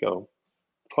usually go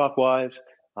clockwise,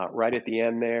 right at the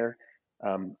end there.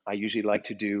 I usually like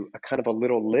to do a kind of a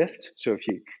little lift. So if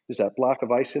there's that block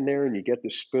of ice in there and you get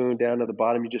the spoon down to the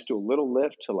bottom, you just do a little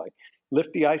lift to like lift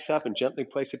the ice up and gently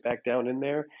place it back down in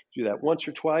there. Do that once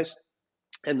or twice.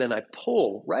 And then I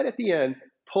pull right at the end,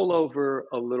 pull over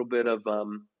a little bit of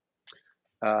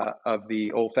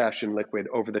the old fashioned liquid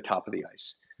over the top of the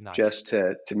ice, Nice. just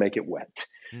to make it wet.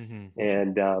 Mm-hmm.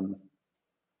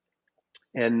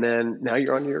 And then now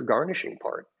you're on your garnishing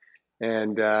part.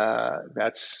 And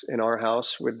that's in our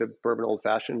house with the bourbon old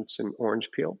fashioned, some orange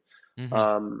peel.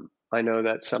 Mm-hmm. I know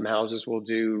that some houses will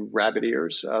do rabbit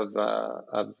ears of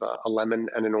a lemon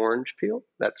and an orange peel.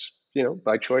 That's,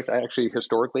 by choice. I actually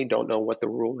historically don't know what the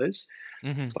rule is.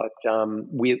 Mm-hmm. But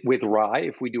with rye,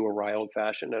 if we do a rye old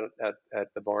fashioned at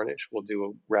the Varnish, we'll do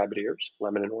a rabbit ears,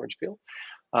 lemon and orange peel.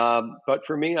 But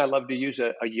for me, I love to use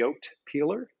a yoked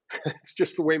peeler. It's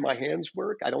just the way my hands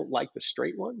work. I don't like the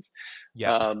straight ones.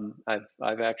 Yeah.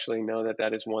 I've actually know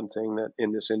that is one thing that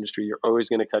in this industry, you're always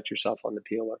going to cut yourself on the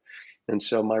peeler. And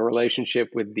so my relationship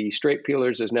with the straight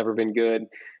peelers has never been good.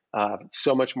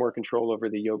 So much more control over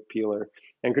the yoke peeler,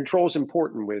 and control is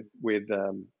important with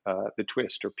the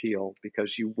twist or peel,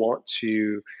 because you don't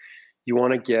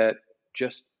want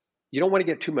to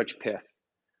get too much pith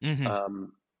Mm-hmm.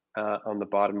 on the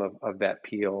bottom of that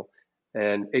peel.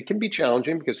 And it can be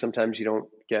challenging because sometimes you don't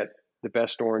get the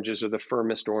best oranges or the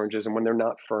firmest oranges. And when they're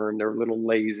not firm, they're a little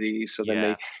lazy. So then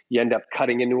Yeah. you end up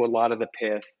cutting into a lot of the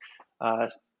pith.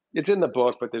 It's in the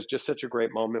book, but there's just such a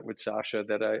great moment with Sasha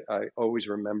that I always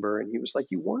remember. And he was like,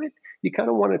 you kind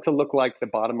of want it to look like the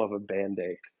bottom of a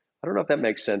Band-Aid. I don't know if that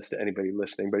makes sense to anybody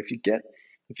listening, but if you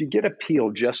get a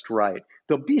peel just right,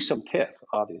 there'll be some pith,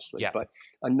 obviously, Yeah. but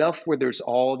enough where there's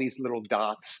all these little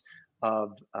dots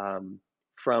of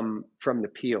from the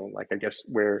peel, like I guess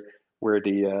where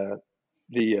the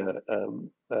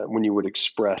when you would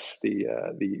express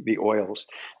the oils,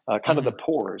 kind of the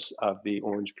pores of the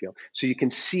orange peel, so you can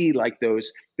see like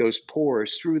those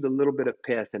pores through the little bit of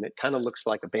pith, and it kind of looks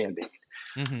like a Band-Aid.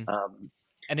 Mm-hmm.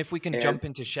 And if we can jump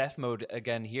into chef mode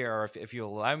again here, or if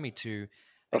you'll allow me to,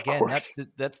 again,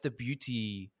 that's the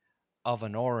beauty of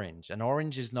an orange. An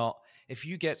orange is not, if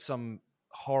you get some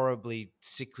horribly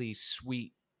sickly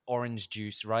sweet orange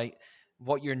juice, right?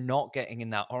 What you're not getting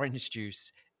in that orange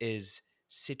juice is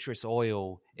citrus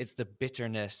oil. It's the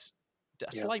bitterness,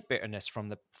 a slight bitterness from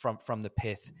the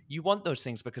pith. You want those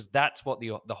things because that's what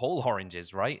the whole orange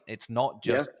is, right? It's not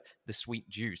just the sweet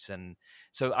juice. And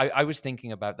so I was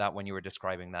thinking about that when you were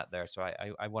describing that there. So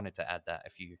I wanted to add that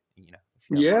if you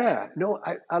no,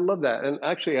 I love that. And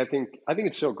actually I think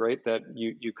it's so great that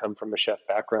you come from a chef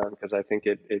background, because I think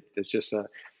it's just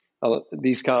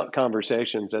these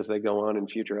conversations as they go on in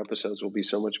future episodes will be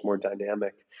so much more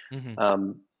dynamic.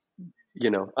 Mm-hmm.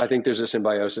 I think there's a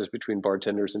symbiosis between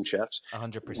bartenders and chefs.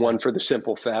 100%. One, for the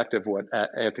simple fact of what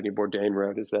Anthony Bourdain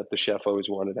wrote, is that the chef always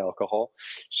wanted alcohol.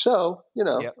 So,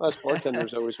 us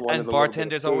bartenders always wanted. And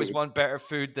bartenders always want better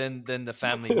food than the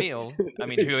family meal. I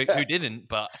mean, exactly. who didn't?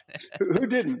 But who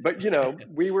didn't? But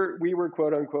we were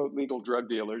quote unquote legal drug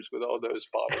dealers with all those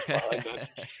bottles behind us.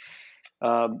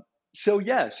 So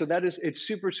it's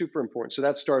super, super important. So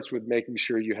that starts with making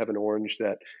sure you have an orange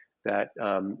that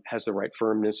has the right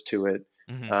firmness to it,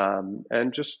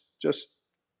 and just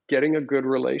getting a good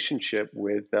relationship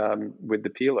with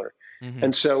the peeler. Mm-hmm.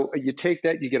 And so you take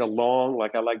that, you get a long,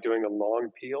 like I like doing a long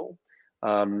peel.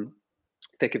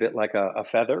 Think of it like a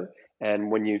feather.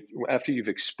 And after you've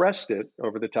expressed it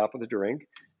over the top of the drink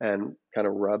and kind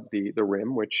of rub the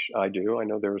rim, which I do. I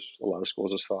know there's a lot of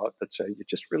schools of thought that say you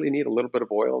just really need a little bit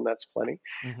of oil and that's plenty.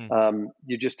 Mm-hmm.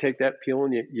 You just take that peel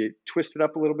and you twist it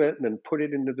up a little bit and then put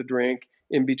it into the drink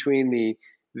in between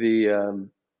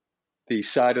the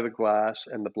side of the glass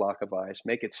and the block of ice.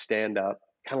 Make it stand up,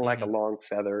 kind of like a long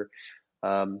feather.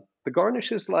 The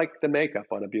garnish is like the makeup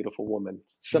on a beautiful woman.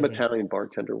 Some Italian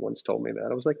bartender once told me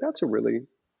that. I was like, that's a really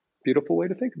beautiful way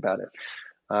to think about it.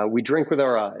 We drink with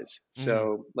our eyes,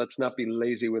 so let's not be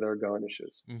lazy with our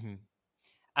garnishes. Mm-hmm.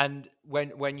 And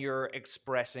when you're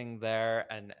expressing there,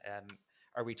 and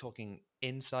are we talking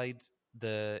inside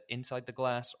the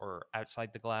glass or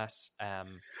outside the glass,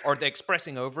 or the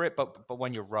expressing over it, but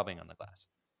when you're rubbing on the glass?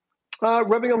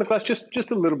 Rubbing on the glass,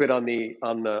 just a little bit on the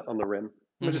rim.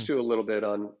 I'm gonna just do a little bit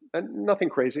on, and nothing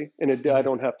crazy. And I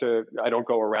don't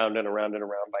go around and around and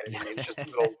around by any means. Just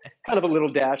kind of a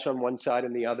little dash on one side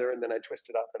and the other, and then I twist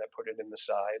it up and I put it in the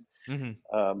side.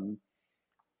 Mm-hmm.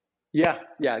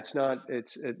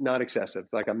 It's not excessive.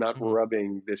 Like I'm not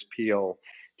rubbing this peel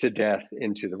to death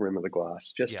into the rim of the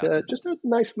glass. Just a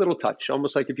nice little touch,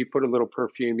 almost like if you put a little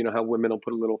perfume. You know how women will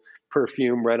put a little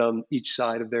perfume right on each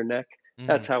side of their neck.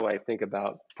 That's Mm. how I think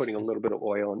about putting a little bit of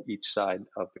oil on each side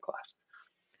of the glass.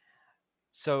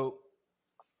 So,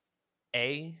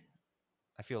 I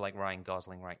feel like Ryan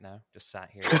Gosling right now, just sat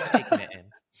here, just taking it in,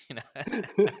 you know,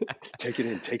 Take it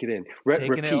in, take it in.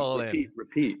 taking it Repeat, all repeat, in.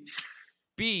 repeat.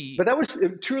 But B, that was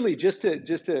truly just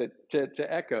to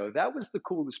echo. That was the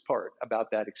coolest part about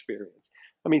that experience.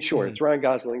 I mean, sure, mm, it's Ryan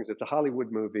Gosling's, it's a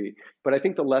Hollywood movie, but I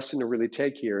think the lesson to really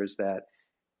take here is that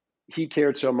he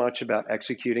cared so much about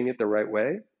executing it the right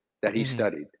way that he mm-hmm,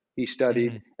 studied. He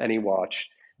studied mm-hmm. and he watched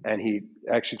and he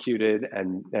executed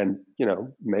and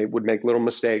would make little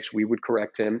mistakes. We would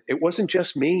correct him. It wasn't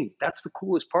just me. That's the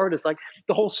coolest part. Is like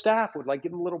the whole staff would like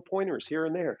give him little pointers here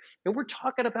and there. And we're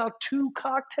talking about 2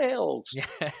 cocktails, Yeah,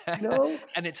 you know?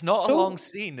 and it's not a long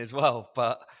So scene as well,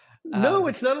 but no,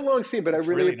 it's not a long scene, but I it's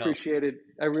really really not. appreciated.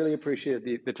 I really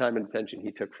appreciated the time and attention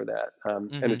he took for that,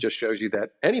 and it Hmm. just shows you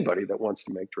that anybody that wants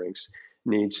to make drinks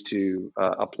needs to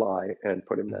apply and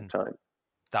put in Hmm. that time.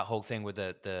 That whole thing with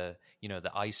the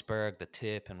the iceberg, the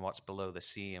tip, and what's below the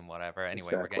sea and whatever. Anyway,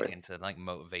 we're Exactly. getting into like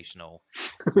motivational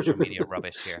social media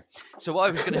rubbish here. So what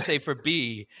I was going to say for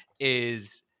B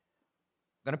is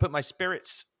I'm going to put my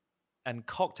spirits and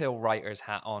cocktail writer's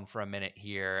hat on for a minute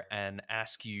here and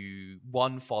ask you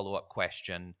one follow-up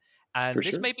question. For And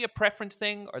this sure. may be a preference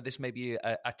thing, or this may be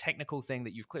a technical thing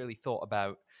that you've clearly thought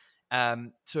about.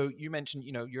 So you mentioned,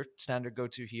 your standard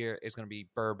go-to here is going to be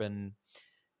bourbon.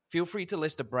 Feel free to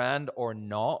list a brand or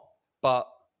not,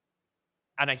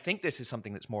 and I think this is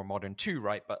something that's more modern too,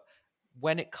 right? But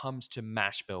when it comes to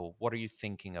mash bill, what are you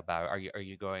thinking about?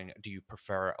 Do you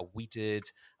prefer a wheated,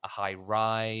 a high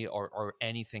rye, or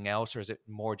anything else? Or is it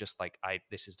more just like,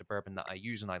 this is the bourbon that I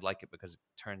use and I like it because it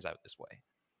turns out this way?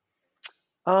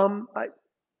 I,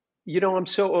 I'm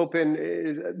so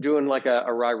open. Doing like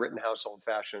a rye Rittenhouse old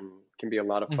fashioned can be a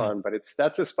lot of Hmm. fun, but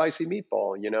that's a spicy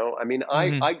meatball. I mean,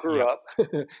 Hmm. I grew Yeah. up,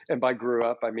 and by grew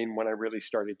up, I mean when I really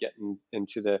started getting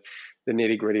into the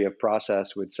nitty gritty of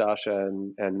process with Sasha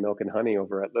and Milk and Honey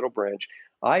over at Little Branch.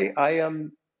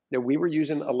 We were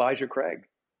using Elijah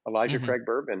Hmm. Craig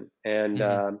bourbon, and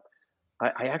Hmm.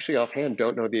 I actually offhand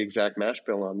don't know the exact mash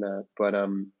bill on that, but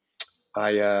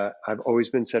I've always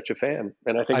been such a fan,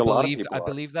 and I think I a lot of believe I people are.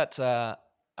 believe that's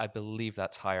I believe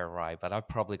that's higher rye, but I've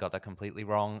probably got that completely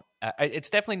wrong. It's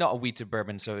definitely not a wheated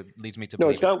bourbon, so it leads me to No,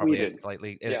 believe it's it's not probably a weeded.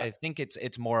 slightly. Yeah. I think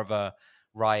it's more of a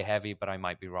rye heavy, but I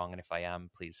might be wrong. And if I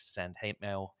am, please send hate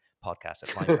mail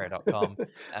podcast@vinefair.com.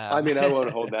 I Um, mean, I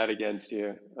won't hold that against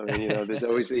you. I mean, there's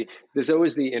always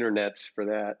the internets for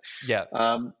that. yeah.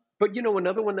 But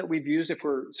another one that we've used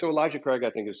Elijah Craig, I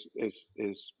think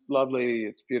is lovely.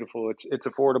 It's beautiful. It's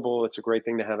affordable. It's a great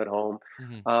thing to have at home.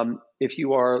 Hmm. If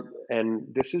you are, and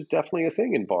this is definitely a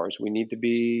thing in bars, we need to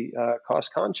be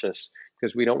cost conscious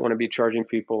because we don't want to be charging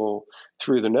people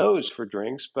through the nose for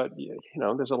drinks. But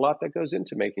there's a lot that goes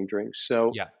into making drinks.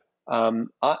 So Yeah. I'm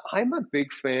a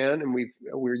big fan, and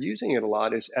we're using it a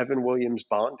lot. Is Evan Williams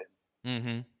Bonded?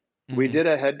 Hmm. We Hmm. did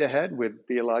a head-to-head with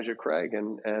the Elijah Craig,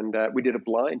 and we did a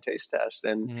blind taste test,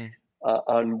 and Hmm.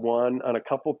 on a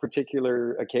couple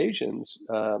particular occasions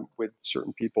with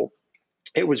certain people,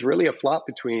 it was really a flop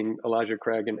between Elijah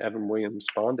Craig and Evan Williams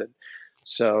Bonded.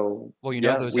 So Well,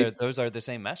 yeah, those are the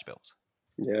same mash bills.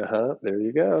 there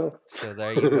you go. So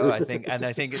there you go. I think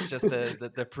it's just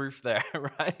the proof there,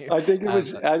 right? I think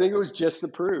it was just the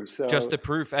proof. Just So the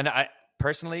proof. And I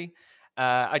personally,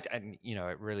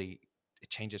 it really it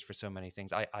changes for so many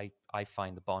things. I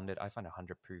find the bonded, I find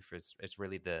 100 proof is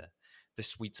really the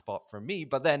sweet spot for me.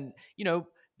 But then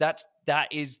that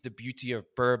is the beauty of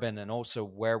bourbon, and also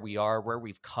where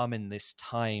we've come in this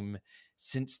time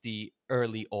since the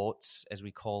early aughts, as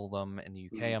we call them in the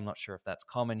UK. I'm not sure if that's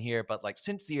common here, but like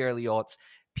since the early aughts,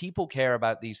 people care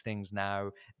about these things now.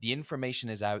 The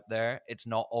information is out there. It's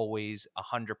not always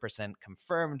 100%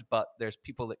 confirmed, but there's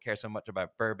people that care so much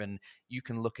about bourbon. You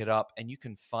can look it up and you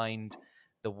can find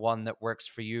the one that works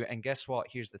for you. And guess what?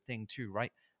 Here's the thing too,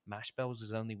 right? Mash bills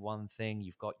is only one thing.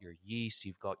 You've got your yeast,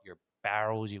 you've got your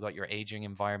barrels, you've got your aging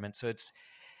environment. So it's,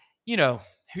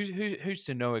 who's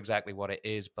to know exactly what it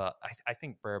is, but I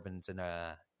think bourbon's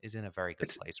is in a very good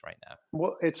it's place right now.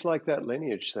 well, it's like that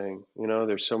lineage thing.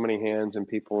 There's so many hands and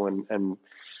people and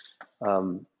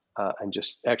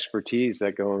just expertise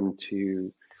that go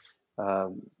into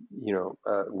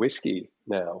whiskey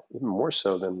now, even more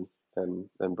so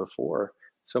than before.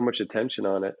 So much attention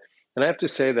on it, and I have to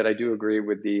say that I do agree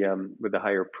with the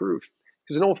higher proof,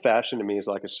 because an old fashioned to me is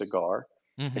like a cigar.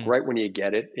 Like Mm-hmm. right when you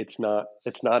get it, it's not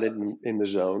in the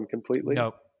zone completely.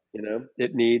 Nope.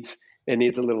 It needs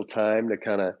a little time to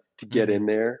kind of to get Mm-hmm. in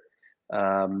there.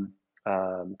 Um,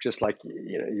 Just like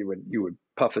you would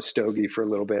puff a stogie for a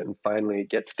little bit, and finally it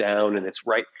gets down, and it's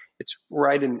right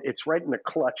in the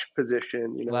clutch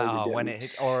position. You're Wow, when getting it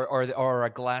hits, or a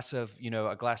glass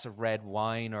of red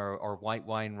wine or white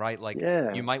wine, right? Like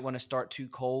yeah. you might want to start too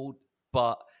cold,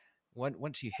 but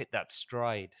once you hit that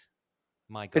stride,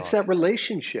 my It's God. that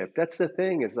relationship. That's the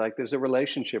thing. Is like there's a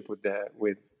relationship with that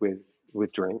with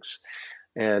drinks.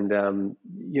 And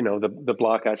the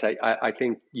block ice. I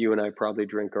think you and I probably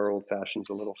drink our old fashions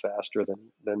a little faster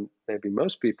than maybe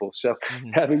most people. So Hmm.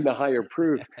 having the higher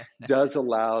proof does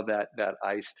allow that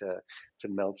ice to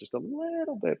melt just a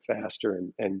little bit faster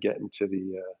and get into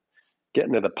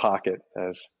the pocket,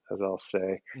 as I'll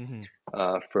say, Hmm.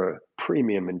 for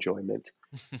premium enjoyment.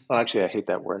 Well, actually, I hate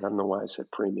that word. I don't know why I said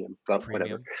premium, but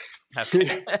whatever.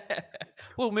 Premium. Okay.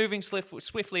 Well, moving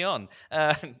swiftly on.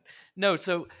 No,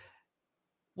 so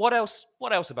what else?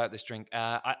 What else about this drink?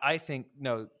 I think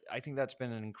no. I think that's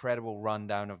been an incredible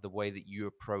rundown of the way that you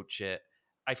approach it.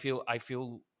 I feel.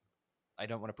 I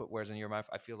don't want to put words in your mouth.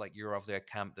 I feel like you're of their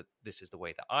camp that this is the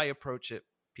way that I approach it.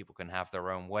 People can have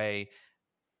their own way.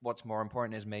 What's more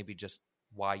important is maybe just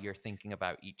why you're thinking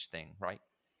about each thing, right?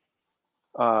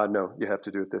 No, you have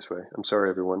to do it this way. I'm sorry,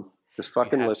 everyone. Just You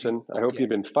fucking have to. listen. I hope Yeah. you've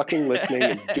been fucking listening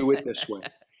and do it this way.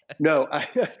 No,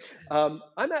 I'm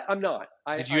not.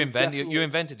 Did you I invent you definitely,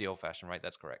 invented the old fashioned, right?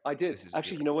 That's correct. I did. This is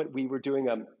Actually, your. you know what? We were doing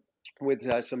with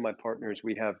some of my partners.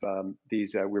 We have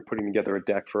these. We're putting together a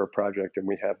deck for a project, and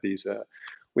we have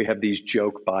these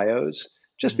joke bios,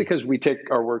 just Mhm. because we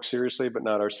take our work seriously, but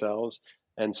not ourselves.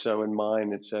 And so in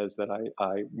mine, it says that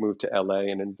I moved to LA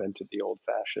and invented the old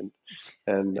fashioned,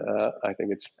 and I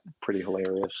think it's pretty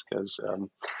hilarious because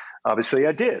obviously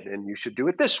I did, and you should do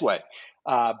it this way.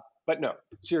 Uh, but no,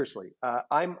 seriously,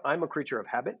 I'm a creature of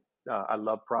habit. I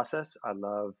love process. I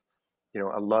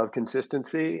love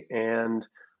consistency, and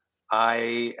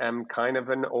I am kind of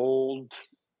an old,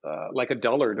 like a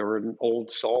dullard or an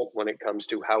old salt when it comes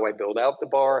to how I build out the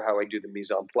bar, how I do the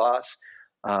mise en place,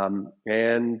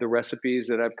 and the recipes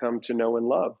that I've come to know and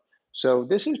love. So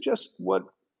this is just what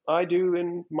I do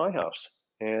in my house,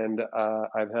 and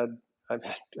I've had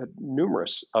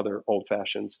numerous other old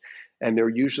fashions, and they're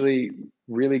usually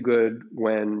really good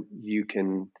when you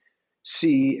can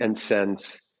see and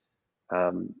sense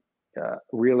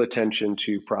real attention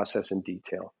to process and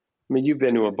detail. I mean, you've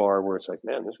been to a bar where it's like,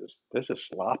 man, this is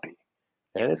sloppy,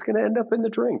 Yeah. and it's going to end up in the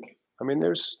drink. I mean,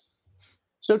 there's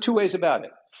no two ways about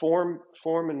it. Form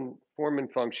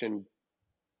and function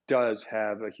does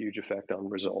have a huge effect on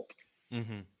result.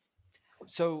 Hmm.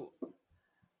 So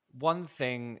one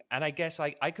thing, and I guess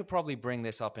I could probably bring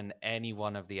this up in any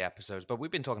one of the episodes, but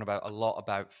we've been talking about a lot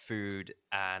about food,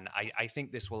 and I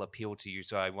think this will appeal to you.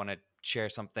 So I want to share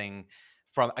something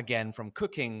from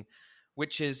cooking,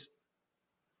 which is,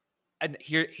 and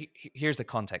here's the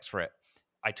context for it.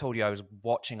 I told you I was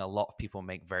watching a lot of people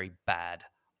make very bad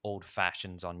old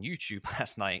fashions on YouTube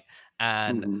last night.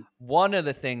 And Mm-hmm. one of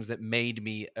the things that made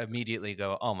me immediately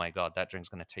go, oh my God, that drink's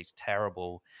going to taste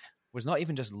terrible, was not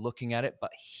even just looking at it, but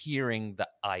hearing the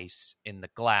ice in the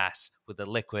glass with the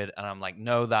liquid. And I'm like,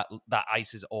 no, that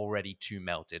ice is already too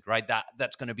melted, right?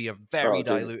 That's going to be a very Oh, dude.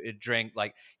 diluted drink.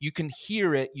 Like you can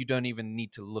hear it. You don't even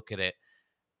need to look at it.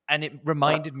 And it Uh,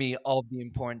 reminded me of the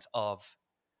importance of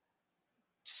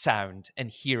sound and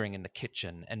hearing in the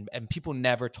kitchen. And people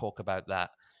never talk about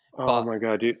that. oh But my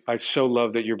God, dude! I so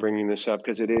love that you're bringing this up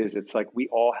because it is. It's like we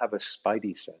all have a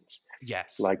spidey sense.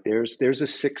 yes. Like there's a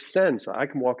sixth sense. I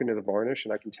can walk into the varnish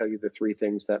and I can tell you the three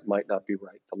things that might not be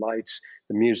right: the lights,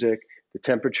 the music, the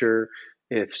temperature.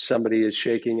 If somebody is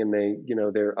shaking and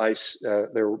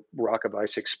their rock of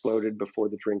ice exploded before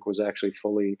the drink was actually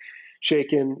fully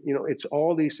shaken, it's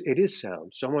all these. It is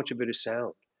sound. So much of it is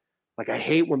sound. Like I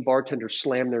hate when bartenders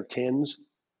slam their tins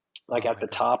like Oh at my the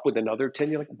God. top with another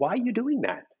tin. You're like, why are you doing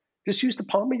that? Just use the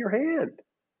palm of your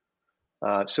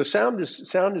hand. So sound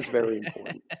is very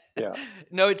important. Yeah.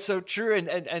 No, it's so true. And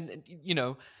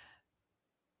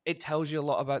it tells you a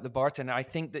lot about the bartender. I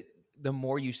think that the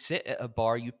more you sit at a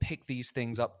bar, you pick these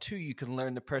things up too. You can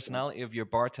learn the personality of your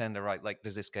bartender, right? Like,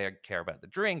 does this guy care about the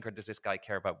drink, or does this guy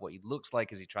care about what he looks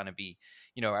like? Is he trying to be,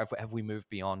 have we moved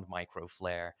beyond micro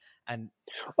flair? And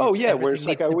Oh yeah. Where everything it's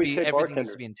like needs I to always be say, everything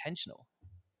needs to bartender, be intentional.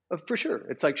 for sure.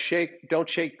 It's like don't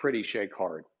shake pretty, shake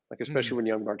hard. Like Mm, especially when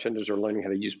young bartenders are learning how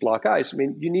to use block ice. I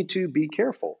mean, you need to be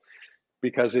careful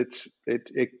because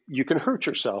you can hurt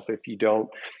yourself if you don't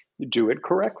do it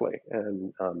correctly.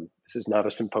 And this is not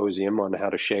a symposium on how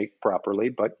to shake properly,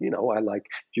 but I like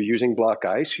if you're using block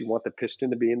ice, you want the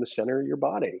piston to be in the center of your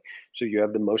body, so you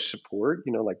have the most support.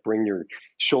 Like bring your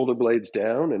shoulder blades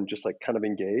down and just like kind of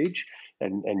engage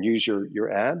and use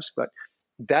your abs. But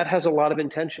that has a lot of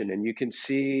intention, and you can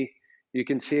see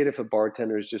it if a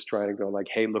bartender is just trying to go like,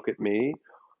 "Hey, look at me,"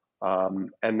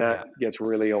 and that Yeah. gets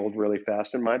really old really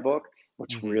fast in my book.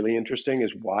 What's Hmm. really interesting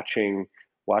is watching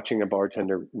a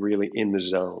bartender really in the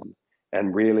zone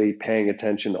and really paying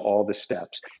attention to all the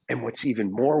steps. And what's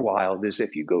even more wild is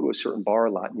if you go to a certain bar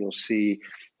a lot and you'll see,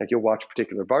 like you'll watch a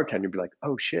particular bartender, you'll be like,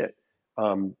 "Oh shit,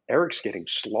 Eric's getting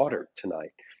slaughtered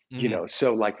tonight." Hmm.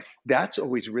 So like that's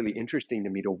always really interesting to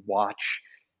me to watch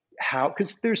how,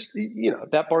 because there's,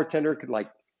 that bartender could like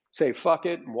say fuck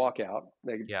it and walk out.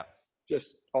 They could Yeah.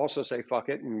 just also say fuck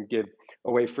it and give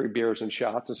away free beers and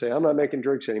shots and say I'm not making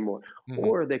drinks anymore. Hmm.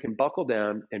 Or they can buckle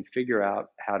down and figure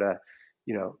out how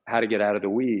to get out of the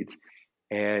weeds.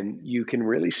 And you can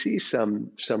really see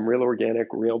some real organic,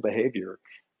 real behavior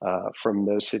from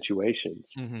those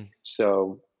situations. Hmm.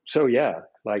 So yeah,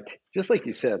 like just like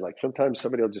you said, like sometimes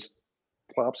somebody will just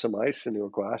plop some ice into a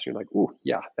glass. You're like, ooh,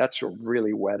 yeah, that's a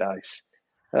really wet ice.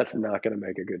 That's not going to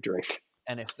make a good drink.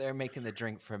 And if they're making the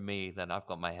drink for me, then I've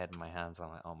got my head in my hands. I'm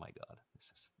like, oh my god,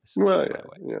 this is Well, going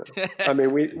my yeah, yeah. way. I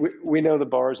mean, we know the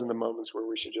bars and the moments where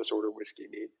we should just order whiskey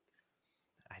neat.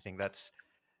 I think that's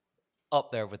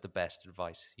up there with the best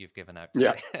advice you've given out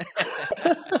Yeah. today.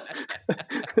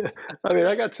 I mean,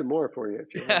 I got some more for you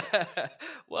if you want.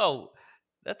 Well,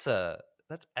 that's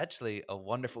actually a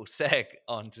wonderful seg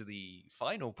onto the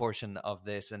final portion of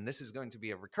this, and this is going to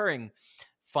be a recurring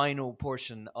final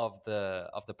portion of the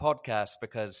podcast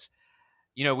because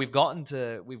we've gotten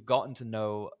to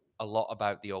know a lot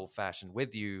about the old fashioned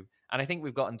with you, and I think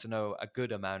we've gotten to know a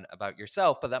good amount about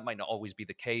yourself, but that might not always be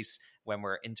the case when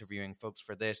we're interviewing folks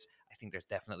for this. I think there's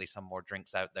definitely some more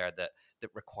drinks out there that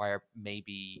require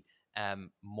maybe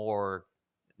more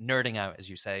nerding out, as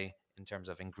you say, in terms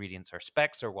of ingredients or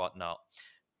specs or whatnot.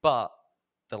 But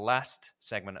the last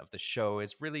segment of the show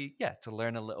is really, to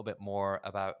learn a little bit more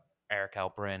about Eric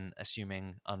Alperin,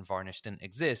 assuming Unvarnished didn't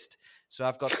exist. So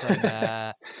I've got some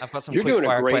You're quick doing a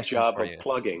fire great questions job for of you.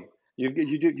 plugging.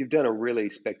 You've done a really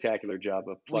spectacular job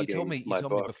of Well, plugging you my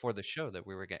told me book. before the show that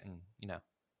we were getting,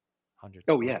 hundreds.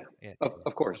 Oh Right? yeah, Yeah,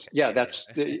 of course. okay, Yeah, yeah, that's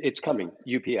yeah. it's coming.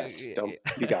 UPS, don't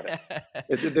you got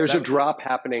it? There's a that drop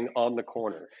happening on the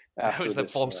corner that after was the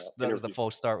this false interview.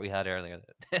 start we had earlier.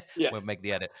 Yeah. We'll make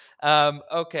the edit.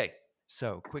 Okay,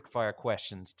 so quick fire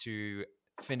questions to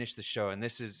finish the show, and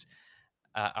this is.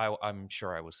 I'm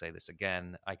sure I will say this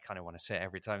again. I kind of want to say it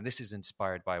every time. This is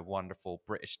inspired by a wonderful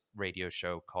British radio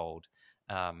show called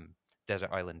Desert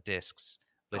Island Discs.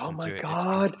 Oh Listen my to it; it's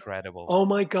God. incredible. Oh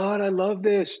my God, I love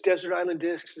this. Desert Island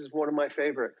Discs is one of my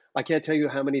favorite. I can't tell you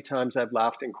how many times I've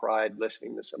laughed and cried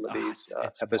listening to some of Ah, these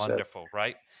it's episodes. wonderful,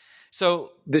 right? So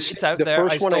This it's out the there. I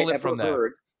first one I stole it ever from there.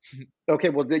 heard. Okay,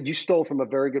 well, you stole from a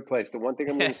very good place. The one thing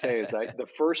I'm going to say is that the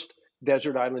first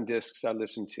Desert Island Discs I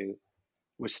listened to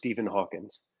was Stephen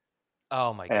Hawkins,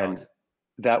 Oh my god, and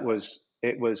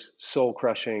it was soul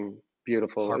crushing,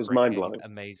 beautiful. It was mind heartbreaking, blowing. It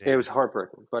amazing. was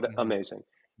heartbreaking, but Hmm. amazing.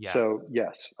 Yeah, So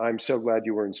yes, I'm so glad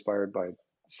you were inspired by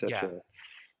such yeah. a So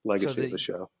legacy of a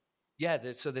show.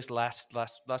 so this last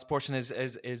portion is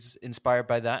inspired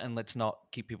by that, and let's not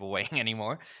keep people waiting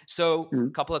anymore. So, a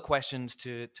Mhm. couple of questions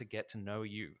to get to know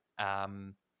you.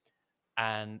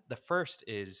 And the first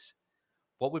is,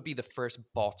 what would be the first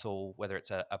bottle, whether it's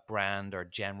a brand or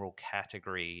general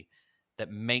category,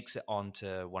 that makes it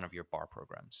onto one of your bar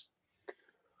programs?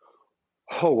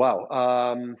 Oh wow.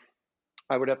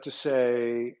 I would have to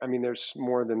say, I mean, there's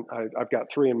more than I've got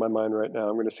three in my mind right now.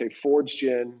 I'm going to say Ford's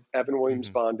Gin, Evan Williams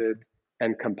Hmm. Bonded,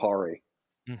 and Campari.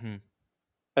 Hmm.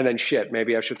 And then shit,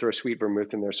 maybe I should throw sweet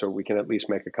vermouth in there so we can at least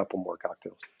make a couple more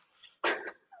cocktails.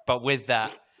 But with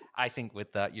that, I think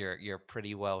with that, you're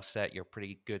pretty well set. You're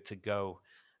pretty good to go.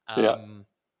 Yeah.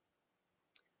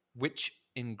 Which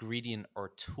ingredient or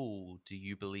tool do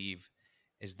you believe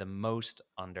is the most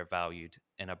undervalued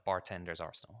in a bartender's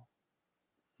arsenal?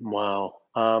 Wow.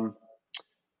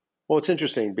 Well, it's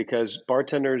interesting because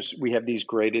bartenders, we have these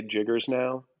graded jiggers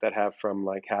now that have from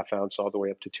like half ounce all the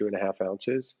way up to 2.5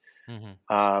 ounces. Hmm.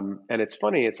 And it's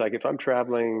funny. It's like if I'm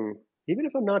traveling, even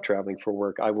if I'm not traveling for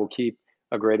work, I will keep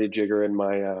a graded jigger in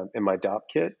my DOP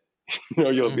kit.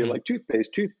 You'll be Hmm. like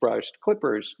toothpaste, toothbrush,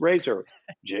 clippers, razor,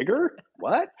 jigger.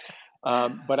 What?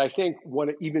 But I think what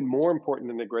even more important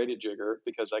than the graded jigger,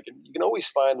 because you can always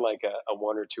find like a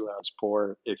 1 or 2 ounce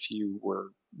pour if you were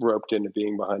roped into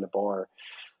being behind a bar.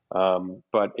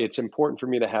 But it's important for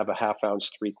me to have a half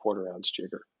ounce, 3/4 ounce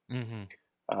jigger Hmm.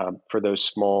 for those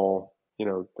small,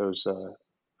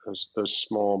 those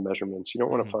small measurements. You don't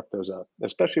want to Hmm. fuck those up,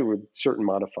 especially with certain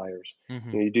modifiers.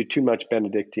 Hmm. You do too much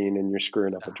Benedictine and you're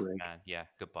screwing up a Oh, drink. man, yeah,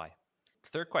 goodbye.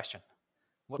 Third question.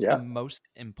 What's the Yeah. most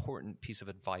important piece of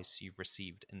advice you've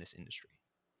received in this industry?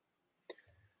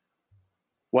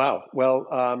 Wow.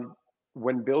 Well,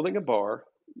 when building a bar,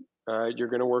 you're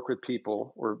going to work with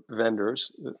people or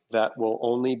vendors that will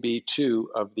only be two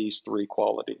of these three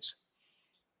qualities,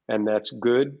 and that's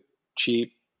good,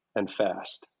 cheap, and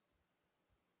fast.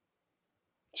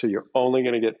 So you're only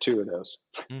going to get two of those.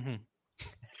 Mm-hmm.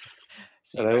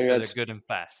 So And you I hope think that that's they're good and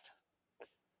fast.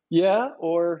 yeah,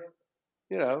 or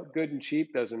good and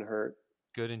cheap doesn't hurt.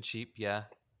 Good and cheap, yeah.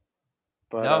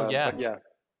 But yeah,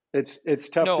 it's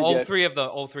tough No, to all get. three of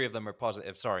them are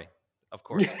positive. Sorry, of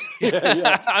course.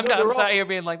 Yeah. I'm No, they're sat all. here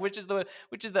being like, which is the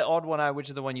odd one out, which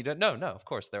is the one you don't. No, of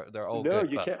course they're all No,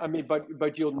 good. you But can't. I mean,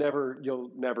 but you'll never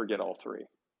get all three.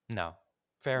 no,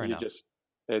 fair You enough.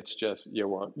 it's just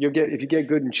you'll get if you get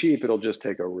good and cheap, it'll just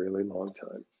take a really long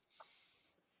time.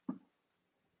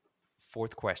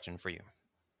 Fourth question for you: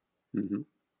 Hmm.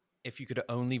 if you could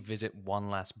only visit one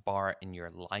last bar in your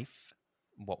life,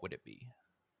 what would it be?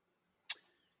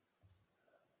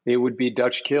 It would be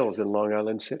Dutch Kills in Long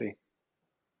Island City.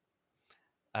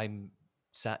 I'm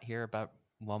sat here about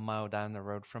 1 mile down the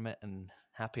road from it, and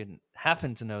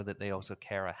happen to know that they also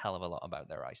care a hell of a lot about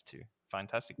their ice too.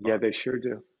 Fantastic bar. Yeah, they sure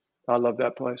do. I love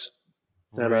that place.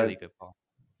 And Really good bar.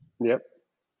 Yep,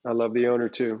 I love the owner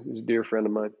too. He's a dear friend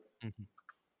of mine. Mm-hmm.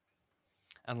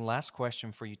 And last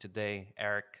question for you today,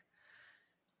 Eric.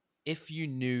 If you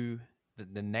knew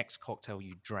that the next cocktail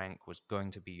you drank was going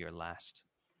to be your last,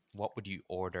 what would you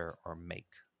order or make?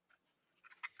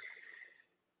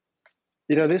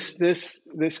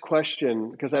 This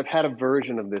question, because I've had a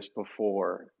version of this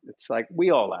before. It's like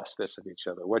we all ask this of each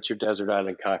other. What's your desert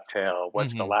island cocktail?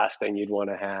 What's the Mm-hmm. last thing you'd want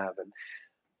to have?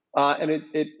 And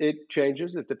it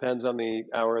changes. It depends on the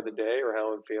hour of the day or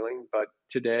how I'm feeling. But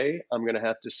today, I'm going to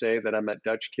have to say that I'm at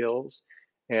Dutch Kills,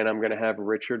 and I'm going to have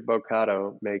Richard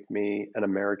Bocato make me an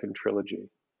American Trilogy.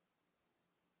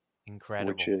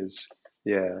 Incredible.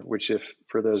 Which if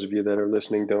for those of you that are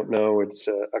listening don't know, it's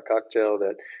a cocktail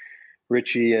that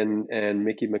Richie and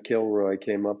Mickey McIlroy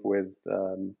came up with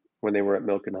when they were at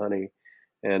Milk and Honey.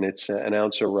 And it's an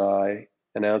ounce of rye,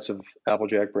 an ounce of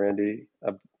Applejack brandy,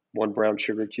 one brown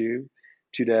sugar cube,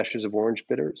 2 dashes of orange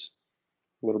bitters,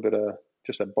 a little bit of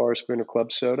just a bar spoon of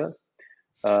club soda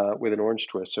with an orange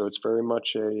twist. So it's very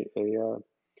much an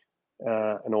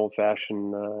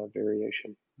old-fashioned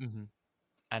variation. Mm-hmm.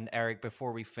 And Eric,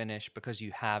 before we finish, because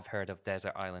you have heard of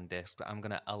Desert Island Discs, I'm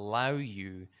going to allow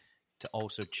you to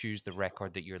also choose the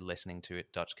record that you're listening to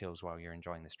at Dutch Kills while you're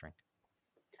enjoying this drink.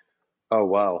 Oh,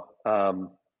 wow.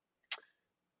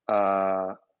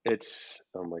 It's,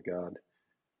 oh my God.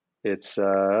 It's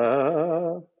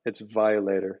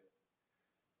Violator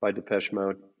by Depeche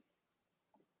Mode.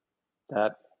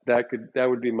 That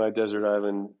would be my Desert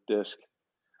Island disc.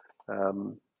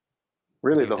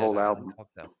 Really the whole album.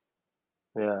 Cocktail.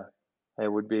 Yeah, it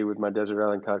would be with my Desert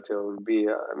Island cocktail. It would be,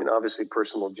 obviously,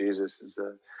 Personal Jesus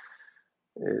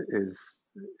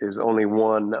is only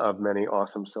one of many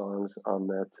awesome songs on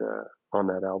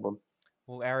that album.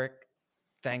 Well, Eric,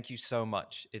 thank you so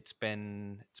much. It's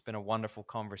been a wonderful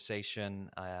conversation.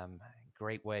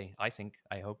 Great way, I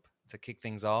hope, to kick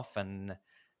things off. And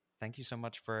thank you so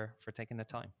much for taking the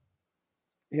time.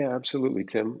 Yeah, absolutely,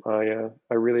 Tim. I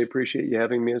really appreciate you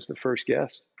having me as the first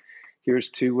guest.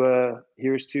 Here's to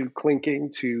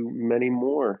clinking to many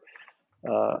more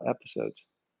episodes.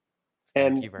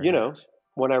 Thank you very much.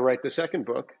 When I write the second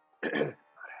book, not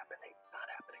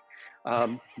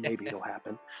happening. Maybe it'll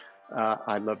happen.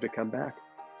 I'd love to come back.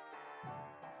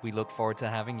 We look forward to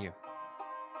having you.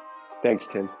 Thanks,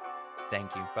 Tim.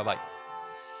 Thank you. Bye-bye.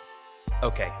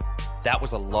 Okay, that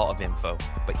was a lot of info,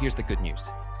 but here's the good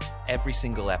news. Every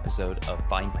single episode of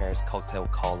VinePair's Cocktail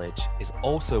College is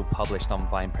also published on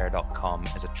vinepair.com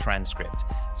as a transcript,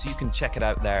 so you can check it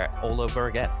out there all over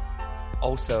again.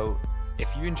 Also,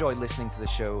 if you enjoy listening to the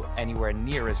show anywhere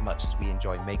near as much as we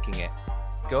enjoy making it,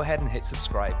 go ahead and hit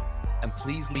subscribe, and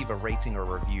please leave a rating or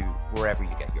review wherever you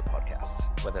get your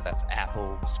podcasts, whether that's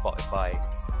Apple, Spotify,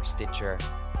 or Stitcher,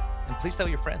 and please tell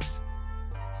your friends.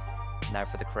 Now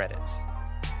for the credits.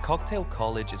 Cocktail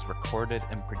College is recorded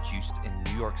and produced in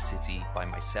New York City by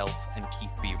myself and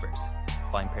Keith Beavers,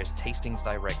 VinePair's tastings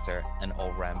director and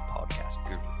all-round podcast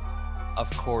guru. Of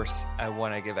course, I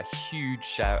want to give a huge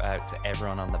shout out to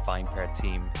everyone on the VinePair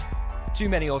team. Too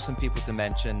many awesome people to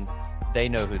mention, they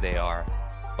know who they are,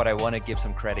 but I want to give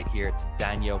some credit here to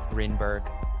Danielle Brinberg,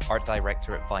 art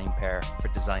director at VinePair, for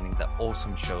designing the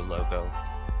awesome show logo.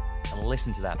 And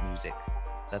listen to that music.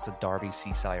 That's a Darby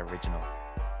Seaside original.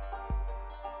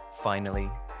 Finally,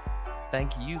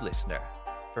 thank you, listener,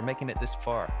 for making it this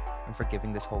far and for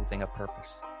giving this whole thing a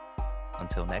purpose.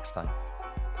 Until next time.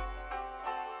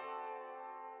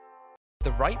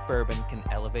 The right bourbon can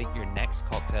elevate your next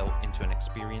cocktail into an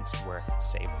experience worth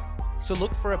savoring. So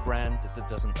look for a brand that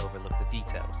doesn't overlook the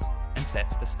details and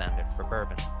sets the standard for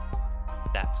bourbon.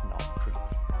 That's Knob Creek.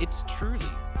 It's truly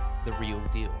the real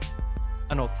deal.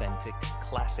 An authentic,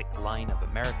 classic line of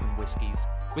American whiskies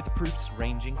with proofs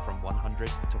ranging from 100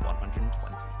 to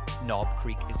 120. Knob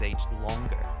Creek is aged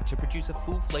longer to produce a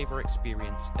full flavor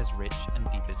experience as rich and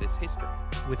deep as its history.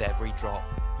 With every drop,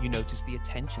 you notice the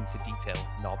attention to detail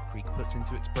Knob Creek puts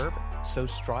into its bourbon. So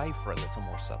strive for a little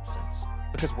more substance,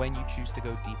 because when you choose to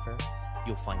go deeper,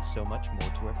 you'll find so much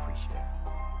more to appreciate.